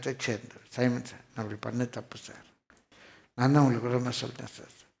பிராமண இனத்தை சேர்ந்தவர். சைமன் சார் நான் அப்படி பண்ண தப்பு சார், நான் தான் உங்களுக்கு ரொம்ப சொல்லிட்டேன்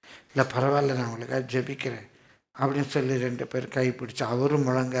சார். இல்லை பரவாயில்ல, நான் உங்களுக்காக ஜெபிக்கிறேன் அப்படின்னு சொல்லி 2 பேர் கைப்பிடிச்சு அவரும்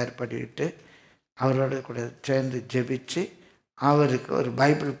முழங்கார் படிக்கிட்டு அவரோட கூட சேர்ந்து ஜெபிச்சு அவருக்கு ஒரு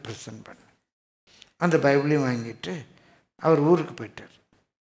பைபிள் ப்ரெசன்ட் பண்ண. அந்த பைபிளையும் வாங்கிட்டு அவர் ஊருக்கு போயிட்டார்.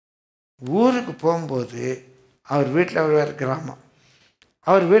 ஊருக்கு போகும்போது அவர் வீட்டில் ஒரு கிராமம்,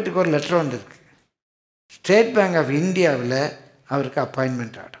 அவர் வீட்டுக்கு ஒரு லெட்டர் வந்திருக்கு. ஸ்டேட் பேங்க் ஆஃப் இந்தியாவில் அவருக்கு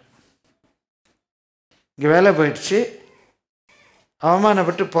அப்பாயின்மெண்ட் ஆர்டர். இங்கே வேலை போயிடுச்சு,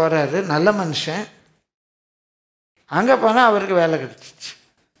 அவமானப்பட்டு போகிறாரு, நல்ல மனுஷன். அங்கே போனால் அவருக்கு வேலை கிடச்சிச்சு.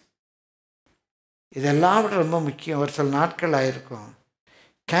 இதெல்லாம் விட ரொம்ப முக்கியம். ஒரு சில நாட்கள் ஆகிருக்கும்,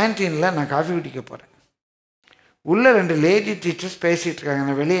 கேன்டீனில் நான் காஃபி குடிக்க போகிறேன். உள்ளே 2 லேடி டீச்சர்ஸ் பேசிகிட்டு இருக்காங்க.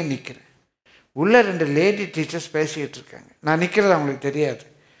 நான் வெளியே நிற்கிறேன். உள்ளே 2 லேடி டீச்சர்ஸ் பேசிக்கிட்டு இருக்காங்க. நான் நிற்கிறது அவங்களுக்கு தெரியாது.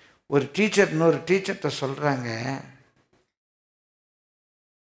 ஒரு டீச்சர் இன்னொரு டீச்சர்கிட்ட சொல்கிறாங்க,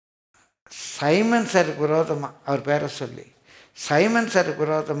 சைமன் சாருக்கு விரோதமாக, அவர் பேரை சொல்லி, சைமன் சாருக்கு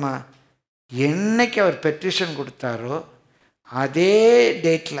விரோதமாக என்னைக்கு அவர் பெட்டிஷன் கொடுத்தாரோ அதே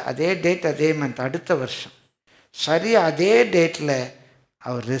டேட்டில், அதே மந்த், அடுத்த வருஷம் சரியாக அதே டேட்டில்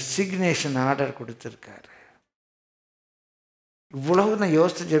அவர் ரெசிக்னேஷன் ஆர்டர் கொடுத்துருக்காரு. இவ்வளவு நான்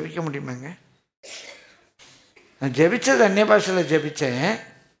யோசித்து ஜெபிக்க முடியுமாங்க? நான் ஜெபித்தது அந்நிய பாஷையில் ஜெபித்தேன்.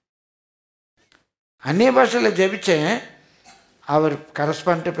 அந்நிய பாஷையில் ஜெபித்தேன். அவர்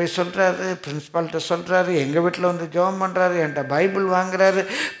கரஸ்பாண்ட்டை போய் சொல்கிறாரு, பிரின்ஸிபால்கிட்ட சொல்கிறாரு, எங்கள் வீட்டில் வந்து ஜெபம் பண்ணுறாரு, என்கிட்ட பைபிள் வாங்குறாரு,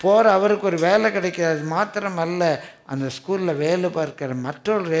 போகிற அவருக்கு ஒரு வேலை கிடைக்காது. மாத்திரம் அல்ல, அந்த ஸ்கூலில் வேலை பார்க்குற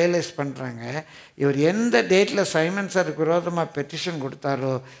மற்றவர்கள் ரியலைஸ் பண்ணுறாங்க, இவர் எந்த டேட்டில் சைமன் சாருக்கு விரோதமாக பெட்டிஷன்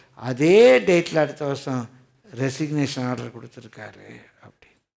கொடுத்தாரோ அதே டேட்டில் அடுத்த வருஷம் ரெசிக்னேஷன் ஆர்டர் கொடுத்துருக்காரு.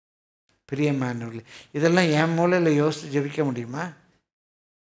 அப்படி பிரியமானவர்களே, இதெல்லாம் என் மூலையில் யோசித்து ஜெபிக்க முடியுமா?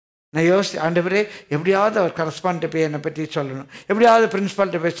 நான் ஆண்டவரே எப்படியாவது அவர் கரஸ்பாண்ட்டை போய் என்னை பற்றி சொல்லணும், எப்படியாவது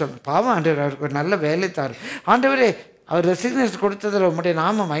பிரின்ஸிபால்கிட்ட போய் சொல்லணும். பாவம் ஆண்டவர், அவருக்கு ஒரு நல்ல வேலை தாரு ஆண்டவரே, அவர் ரெசிக்னேஷன் கொடுத்ததில் உங்களுடைய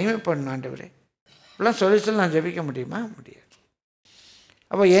நாம மகிமை பண்ணணும் ஆண்டவரே. இப்படிலாம் சொல்லி நான் ஜெபிக்க முடியுமா? முடியாது.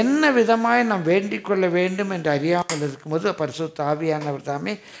 அப்போ என்ன விதமாய் நாம் வேண்டிக் கொள்ள வேண்டும் என்று அறியாமல் இருக்கும்போது பரிசுத்த ஆவியானவர்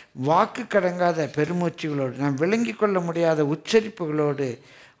தாமே வாக்கு கடங்காத பெருமூச்சுகளோடு, நாம் விளங்கி கொள்ள முடியாத உச்சரிப்புகளோடு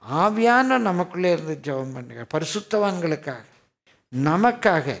ஆவியான நமக்குள்ளே இருந்து ஜெபம் பண்ணுங்க. பரிசுத்தவான்களுக்காக,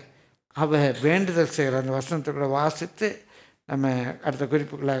 நமக்காக அவர் வேண்டுதல் செய்கிற அந்த வசனத்தை கூட வாசித்து நம்ம அடுத்த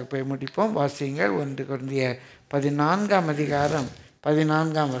குறிப்புகளாக போய் முடிப்போம். வாசியுங்கள். 1 கொரிந்தியர் 14ஆம் அதிகாரம்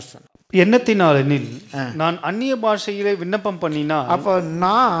 14ஆம் வசனம். எண்ணத்தினாலெனில் நான் அந்நிய பாஷையிலே விண்ணப்பம் பண்ணினால், அப்போ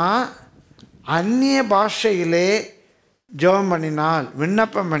நான் அந்நிய பாஷையிலே ஜெபம் பண்ணினால்,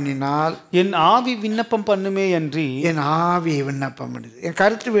 விண்ணப்பம் பண்ணினால், என் ஆவி விண்ணப்பம் பண்ணுமே அன்றி என் ஆவி விண்ணப்பம் பண்ணுது. என்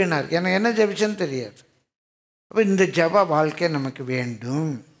கருத்து வீணார், எனக்கு என்ன ஜெபிச்சேன்னு தெரியாது. அப்போ இந்த ஜெப வாழ்க்கை நமக்கு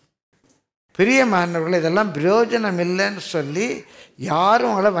வேண்டும். பிரியமானவர்கள், இதெல்லாம் பிரயோஜனம் இல்லைன்னு சொல்லி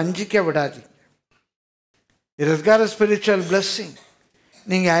யாரும் உங்களை வஞ்சிக்க விடாதீங்க. It is got a spiritual blessing.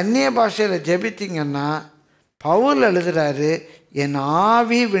 நீங்கள் அந்நிய பாஷையில் ஜெபித்தீங்கன்னா பவுல் எழுதுறாரு, என்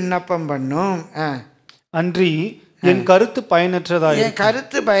ஆவி விண்ணப்பம் பண்ணும் அன்றி என் கருத்து பயனற்றதா. என்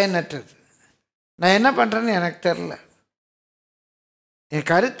கருத்து பயனற்றது. நான் என்ன பண்ணுறேன்னு எனக்கு தெரில. என்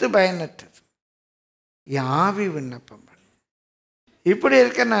கருத்து பயனற்றது. என் ஆவி விண்ணப்பம். இப்படி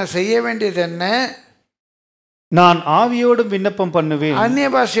இருக்க நான் செய்ய வேண்டியது என்ன? நான் ஆவியோடும் விண்ணப்பம் பண்ணுவேன், அந்நிய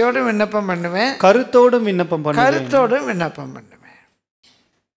பாஷையோடும் விண்ணப்பம் பண்ணுவேன், கருத்தோடும் விண்ணப்பம் பண்ணுவேன். கருத்தோடும் விண்ணப்பம் பண்ணுவேன்.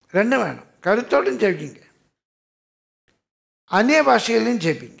 2 வேணும். கருத்தோடும் ஜெபிங்க, அந்நிய பாஷையிலையும்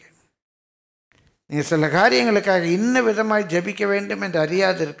ஜெபிங்க. நீங்கள் சில காரியங்களுக்காக இன்ன விதமாக ஜெபிக்க வேண்டும் என்று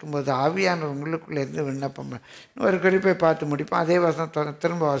அறியாது இருக்கும்போது ஆவியான உங்களுக்குள்ளே இருந்து விண்ணப்பம். ஒரு குறிப்பை பார்த்து முடிப்போம். அதே வசனம்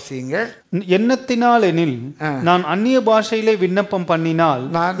திரும்ப வாசியுங்க. எண்ணத்தினால் எனில் நான் அந்நிய பாஷையிலே விண்ணப்பம் பண்ணினால்,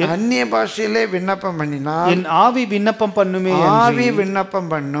 நான் அந்நிய பாஷையிலே விண்ணப்பம் பண்ணினால் என் ஆவி விண்ணப்பம் பண்ணுமே, ஆவி விண்ணப்பம்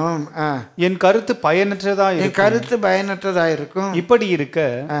பண்ணும், என் கருத்து பயனற்றதா, என் கருத்து பயனற்றதா இருக்கும். இப்படி இருக்க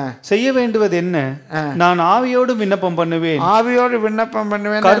செய்ய வேண்டுவது என்ன? நான் ஆவியோடு விண்ணப்பம் பண்ணுவேன். ஆவியோடு விண்ணப்பம்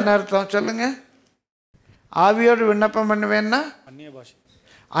பண்ணுவேன் என்ன அர்த்தம் சொல்லுங்க? ஆவியோடு விண்ணப்பம் பண்ணுவேன்னா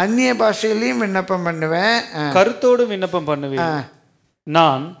அந்நிய பாஷையிலையும் விண்ணப்பம் பண்ணுவேன், கருத்தோடும் விண்ணப்பம் பண்ணுவேன்.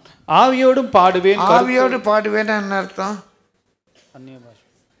 நான் ஆவியோடும் பாடுவேன். ஆவியோடு பாடுவேன் என்ன அர்த்தம்?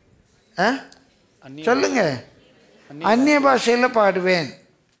 சொல்லுங்க. அந்நிய பாஷையில் பாடுவேன்.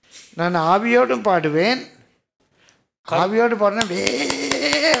 நான் ஆவியோடும் பாடுவேன். ஆவியோடு பாடுறேன்,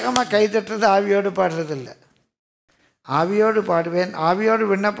 வேகமாக கை தட்டுறது ஆவியோடு பாடுறது இல்லை. ஆவியோடு பாடுவேன். ஆவியோடு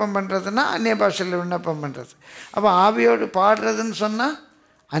விண்ணப்பம் பண்ணுறதுன்னா அந்நிய பாஷையில் விண்ணப்பம் பண்ணுறது. அப்போ ஆவியோடு பாடுறதுன்னு சொன்னால்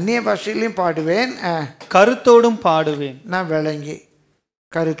அந்நிய பாஷையிலையும் பாடுவேன், கருத்தோடும் பாடுவேன். நான் விளங்கி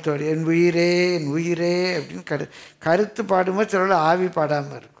கருத்தோடு என் உயிரே என் உயிரே அப்படின்னு கருத்து பாடும்போது சில ஆவி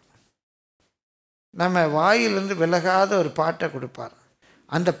பாடாமல் இருக்கும். நம்ம வாயிலிருந்து விலகாத ஒரு பாட்டை கொடுப்பார்.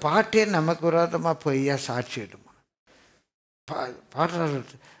 அந்த பாட்டே நமக்கு விரோதமாக பொய்யா சாட்சியிடுமா? பாடுறாரு,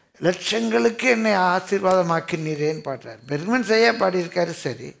 லட்சங்களுக்கு என்னை ஆசீர்வாதமாக்கினீரேன்னு பாடுறார். பெருமன் செய்ய பாடியிருக்காரு.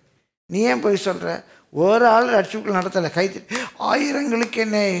 சரி, நீ ஏன் போய் சொல்கிற? ஒரு ஆள் ரட்சிப்புகள் நடத்தலை, கைது ஆயிரங்களுக்கு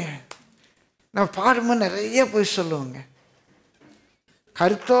என்னை. நான் பாடும்போது நிறைய போய் சொல்லுவோங்க.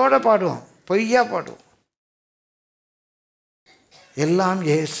 கருத்தோடு பாடுவோம், பொய்யா பாடுவோம். எல்லாம்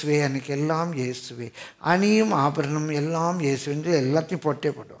இயேசுவே, அன்றைக்கி எல்லாம் இயேசுவே, அணியும் ஆபரணம் எல்லாம் இயேசுன்னு எல்லாத்தையும்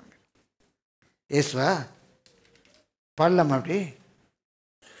போட்டே போடுவாங்க. இயேசுவா பாடலாமா அப்படி?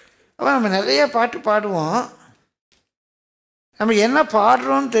 அப்போ நம்ம நிறைய பாட்டு பாடுவோம், நம்ம என்ன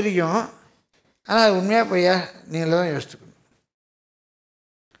பாடுறோன்னு தெரியும், ஆனால் அது உண்மையாக பொய்யா நீங்களே தான் யோசிச்சுக்கணும்.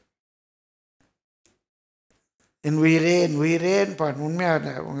 என் உயிரே என் உயிரேன்னு பாடணும்.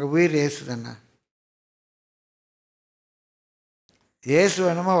 உண்மையாக உங்கள் உயிர் இயேசு தானே? இயேசு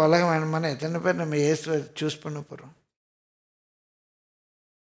வேணுமா உலகம் வேணுமான்னு எத்தனை பேர் நம்ம இயேசுவை சூஸ் பண்ண போகிறோம்?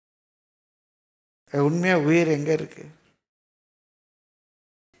 உண்மையாக உயிர் எங்கே இருக்குது?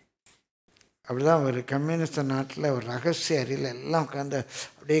 அப்படிதான் ஒரு கம்யூனிஸ்ட் நாட்டில் ஒரு ரகசிய அறையில் எல்லாம் உட்காந்து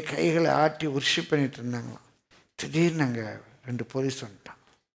அப்படியே கைகளை ஆட்டி உர்ஷிப் பண்ணிட்டு இருந்தாங்களாம். திடீர்னு அங்கே 2 போலீஸ் வந்துட்டான்.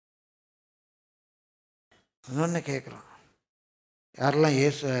 இன்னொன்று கேட்குறான், யாரெல்லாம்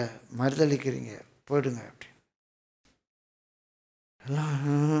இயேசுவை மறுதளிக்கிறீங்க போயிடுங்க அப்படி. எல்லாம்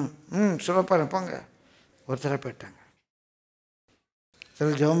சொல்லப்பாரு போங்க. ஒருத்தர போயிட்டாங்க, சில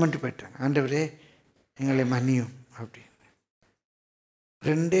ஜெபம் போயிட்டாங்க, ஆண்டவரே எங்களை மன்னியும் அப்படி.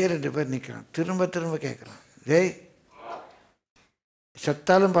 2 பேர் நிற்கிறான். திரும்ப திரும்ப கேட்குறான், டேய்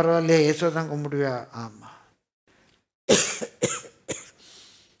செத்தாலும் பரவாயில்லையா, இயேசுவை தான் கும்பிடுவியா? ஆமாம்.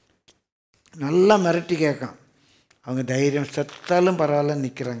 நல்லா மிரட்டி கேட்கான். அவங்க தைரியம், செத்தாலும் பரவாயில்லன்னு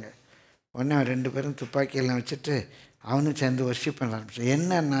நிற்கிறாங்க. உடனே அவன் 2 பேரும் துப்பாக்கியெல்லாம் வச்சுட்டு அவனும் சேர்ந்து ஒர்ஷிப் பண்ண ஆரம்பிச்சான்.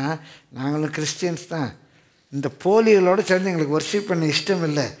 என்னன்னா, நாங்களும் கிறிஸ்டியன்ஸ் தான், இந்த போலிகளோடு சேர்ந்து எங்களுக்கு ஒர்ஷிப் பண்ண இஷ்டம்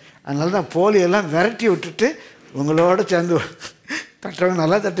இல்லை, அதனால தான் போலியெல்லாம் விரட்டி விட்டுட்டு உங்களோட சேர்ந்து தட்டுறவங்க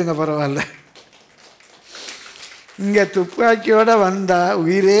நல்லா தட்டுங்க பரவாயில்ல. இங்கே துப்பாக்கியோடு வந்தால்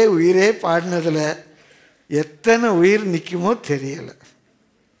உயிரே உயிரே பாடினதில் எத்தனை உயிர் நிற்குமோ தெரியலை.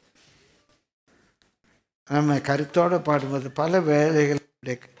 நம்ம கருத்தோடு பாடும்போது பல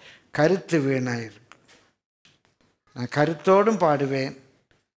வேலைகளுடைய கருத்து வீணாயிருக்கும். நான் கருத்தோடும் பாடுவேன்,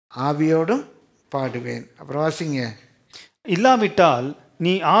 ஆவியோடும் பாடுவேன். அப்புறம் வாசிங்க. இல்லாவிட்டால்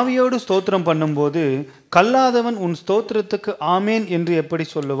நீ ஆவியோடு ஸ்தோத்திரம் பண்ணும்போது கல்லாதவன் உன் ஸ்தோத்திரத்துக்கு ஆமேன் என்று எப்படி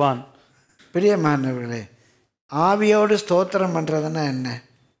சொல்லுவான்? பிரியமானவர்களே, ஆவியோடு ஸ்தோத்திரம் பண்ணுறதுன்னா என்ன?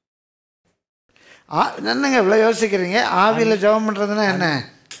 என்னங்க இவ்வளோ யோசிக்கிறீங்க? ஆவியில் ஜெபம் பண்ணுறதுன்னா என்ன?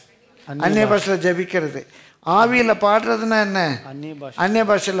 அந்நிய பாஷையில் ஜெபிக்கிறது. ஆவியில் பாடுறதுன்னா என்ன? அந்நிய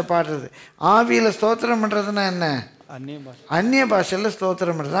பாஷையில் பாடுறது. ஆவியில் ஸ்தோத்திரம் பண்ணுறதுன்னா என்ன? அந்நிய பாஷையில்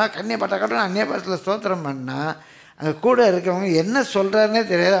ஸ்தோத்திரம் பண்ணுறதா? கன்னிய பாட்டை காட்டும் அந்நிய பாஷையில் ஸ்தோத்திரம் பண்ணால் அங்கே கூட இருக்கவங்க என்ன சொல்கிறாருன்னே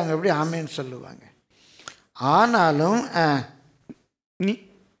தெரியாது, அவங்க எப்படி ஆமேன்னு சொல்லுவாங்க. ஆனாலும்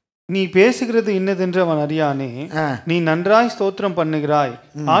நீ பேசுகிறது இன்னதென்று அவன் அறியானே, நீ நன்றாய் ஸ்தோத்திரம் பண்ணுகிறாய்,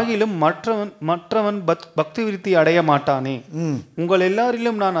 ஆகிலும் மற்றவன் பக்தி விருத்தி அடைய மாட்டானே. உங்கள்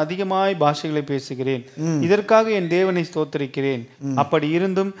எல்லாரிலும் நான் அதிகமாய் பாஷைகளை பேசுகிறேன், இதற்காக என் தேவனை ஸ்தோத்திரிக்கிறேன். அப்படி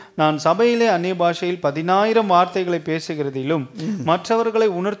இருந்தும் நான் சபையிலே அந்நிய பாஷையில் 10,000 வார்த்தைகளை பேசுகிறதிலும் மற்றவர்களை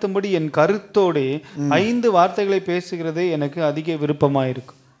உணர்த்தும்படி என் கருத்தோடு 5 வார்த்தைகளை பேசுகிறதே எனக்கு அதிக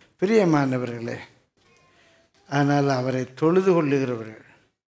விருப்பமாயிருக்கும். பிரியமானவர்களே, அதனால் அவரை தொழுது கொள்ளுகிறவர்கள்,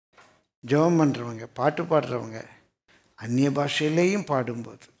 ஜெபம் பண்ணுறவங்க, பாட்டு பாடுறவங்க அந்நிய பாஷையிலேயும்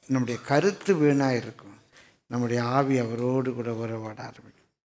பாடும்போது நம்முடைய கருத்து வீணாக இருக்கும், நம்முடைய ஆவி அவரோடு கூட உறவாட ஆரம்பிக்கும்.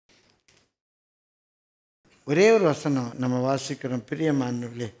 ஒரே ஒரு வசனம் நம்ம வாசிக்கிறோம்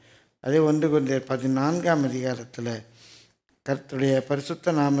பிரியமானவர்களே. அதே 1 கொரிந்தியர் 14ஆம் அதிகாரத்தில் கர்த்தருடைய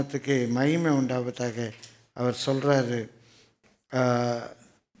பரிசுத்த நாமத்துக்கு மகிமை உண்டாவதாக அவர் சொல்கிறாரு,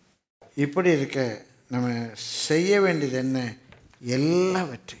 இப்படி இருக்க நம்ம செய்ய வேண்டியது என்ன?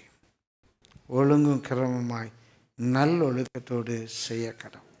 எல்லாவற்றையும் ஒழுங்கும் கிரமமாய் நல்லொழுக்கத்தோடு செய்ய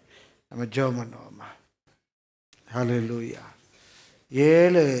கடவுள். நம்ம ஜெபம் பண்ணுவோமா? ஹல்லேலூயா.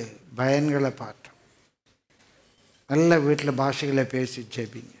 7 பயன்களை பார்த்தோம். நல்ல வீட்டில் பாஷைகளை பேசி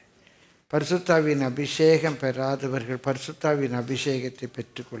ஜெபிங்க. பரிசுத்தாவின் அபிஷேகம் பெறாதவர்கள் பரிசுத்தாவின் அபிஷேகத்தை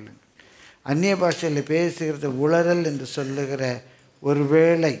பெற்றுக்கொள்ளுங்கள். அந்நிய பாஷையில் பேசுகிறது உளறல் என்று சொல்லுகிற ஒரு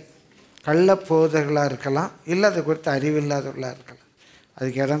வேளை கள்ள போதர்களாக இருக்கலாம், இல்லை அதை குறித்து அறிவில்லாதவர்களாக இருக்கலாம்.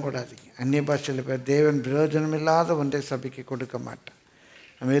 அதுக்கு இடம் கூடாதீங்க. அந்நிய பாஷையில் பேர் தேவன் பிரயோஜனம் இல்லாத ஒன்றை சபைக்கு கொடுக்க மாட்டேன்.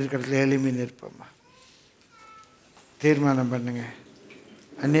 நம்ம இருக்கிறதுல எளிமையாக நிற்போமா? தீர்மானம் பண்ணுங்க.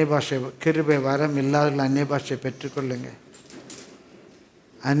 அந்நிய பாஷை கிருபை வரம் இல்லாதவர்கள் அந்நிய பாஷையை பெற்றுக்கொள்ளுங்க.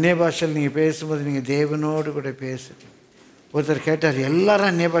 அந்நிய பாஷையில் நீங்கள் பேசும்போது நீங்கள் தேவனோடு கூட பேசுங்க. ஒருத்தர் கேட்டார், எல்லாரும்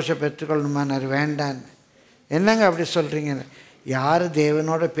அந்நிய பாஷை பெற்றுக்கொள்ளணுமானார். வேண்டான்னு. என்னங்க அப்படி சொல்கிறீங்க? யார்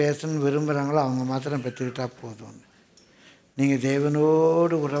தேவனோடு பேசணும்னு விரும்புகிறாங்களோ அவங்க மாத்திரம் பெற்றுக்கிட்டால் போதும்னு. நீங்கள்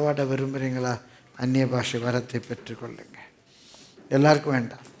தேவனோடு உறவாட விரும்புகிறீங்களா? அந்நிய பாஷை வரத்தை பெற்றுக்கொள்ளுங்க. எல்லாருக்கும்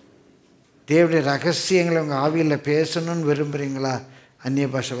வேண்டாம். தேவனுடைய ரகசியங்களை உங்கள் ஆவியில் பேசணும்னு விரும்புகிறீங்களா? அந்நிய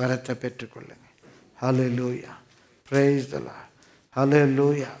பாஷை வரத்தை பெற்றுக்கொள்ளுங்க. ஹல்லேலூயா. Praise the Lord.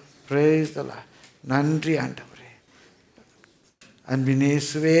 Hallelujah. Praise the Lord. நன்றி ஆண்டவரே. அன்பின்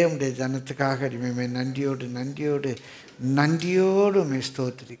இயேசுவே, உம்முடைய ஜனத்துக்காக அடிமையுமே நன்றியோடு நன்றியோடு நன்றியோடு உம்மை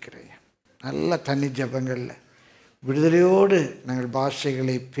ஸ்தோத்திரிக்கிறேன். நல்ல தனி ஜபங்களில் விடுதலையோடு நாங்கள்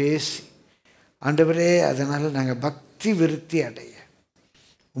பாஷைகளை பேசி ஆண்டவரே, அதனால் நாங்கள் பக்தி விருத்தி அடைய,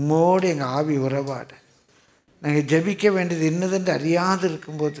 உம்மோடு எங்கள் ஆவி உறவாட, நாங்கள் ஜபிக்க வேண்டியது என்னதென்று அறியாது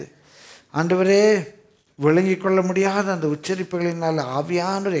இருக்கும்போது ஆண்டவரே, விளங்கிக் கொள்ள முடியாத அந்த உச்சரிப்புகளினால்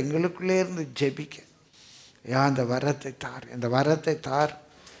ஆவியானவர் எங்களுக்குள்ளே இருந்து ஜெபிக்க அந்த வரத்தை தார், இந்த வரத்தை தார்.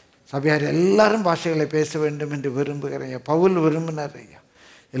 சபையார் எல்லாரும் பாஷைகளை பேச வேண்டும் என்று விரும்புகிறேன். பவுல் விரும்பினார் ஐயா,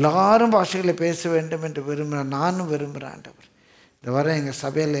 எல்லாரும் பாஷைகளை பேச வேண்டும் என்று விரும்பினார். நானும் விரும்புகிறேன் ஆண்டவர். இந்த வர எங்கள்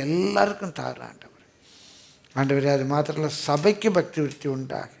சபையில் எல்லாருக்கும் தார் ஆண்டவர். ஆண்டவரே, அது மாத்திரம் இல்லை, சபைக்கு பக்தி விருத்தி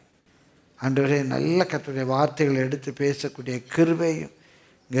உண்டாக ஆண்டவரே, நல்ல கர்த்தருடைய வார்த்தைகளை எடுத்து பேசக்கூடிய கிருபையும்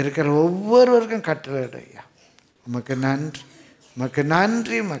இங்கே இருக்கிற ஒவ்வொருவருக்கும் கட்டளையா. உமக்கு நன்றி, உமக்கு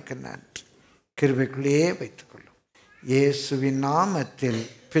நன்றி, உமக்கு நன்றி. கிருபைக்குள்ளேயே வைத்துக்கொள்ளும் இயேசுவின் நாமத்தில்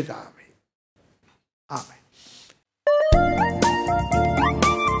பிதாவே, ஆமென்.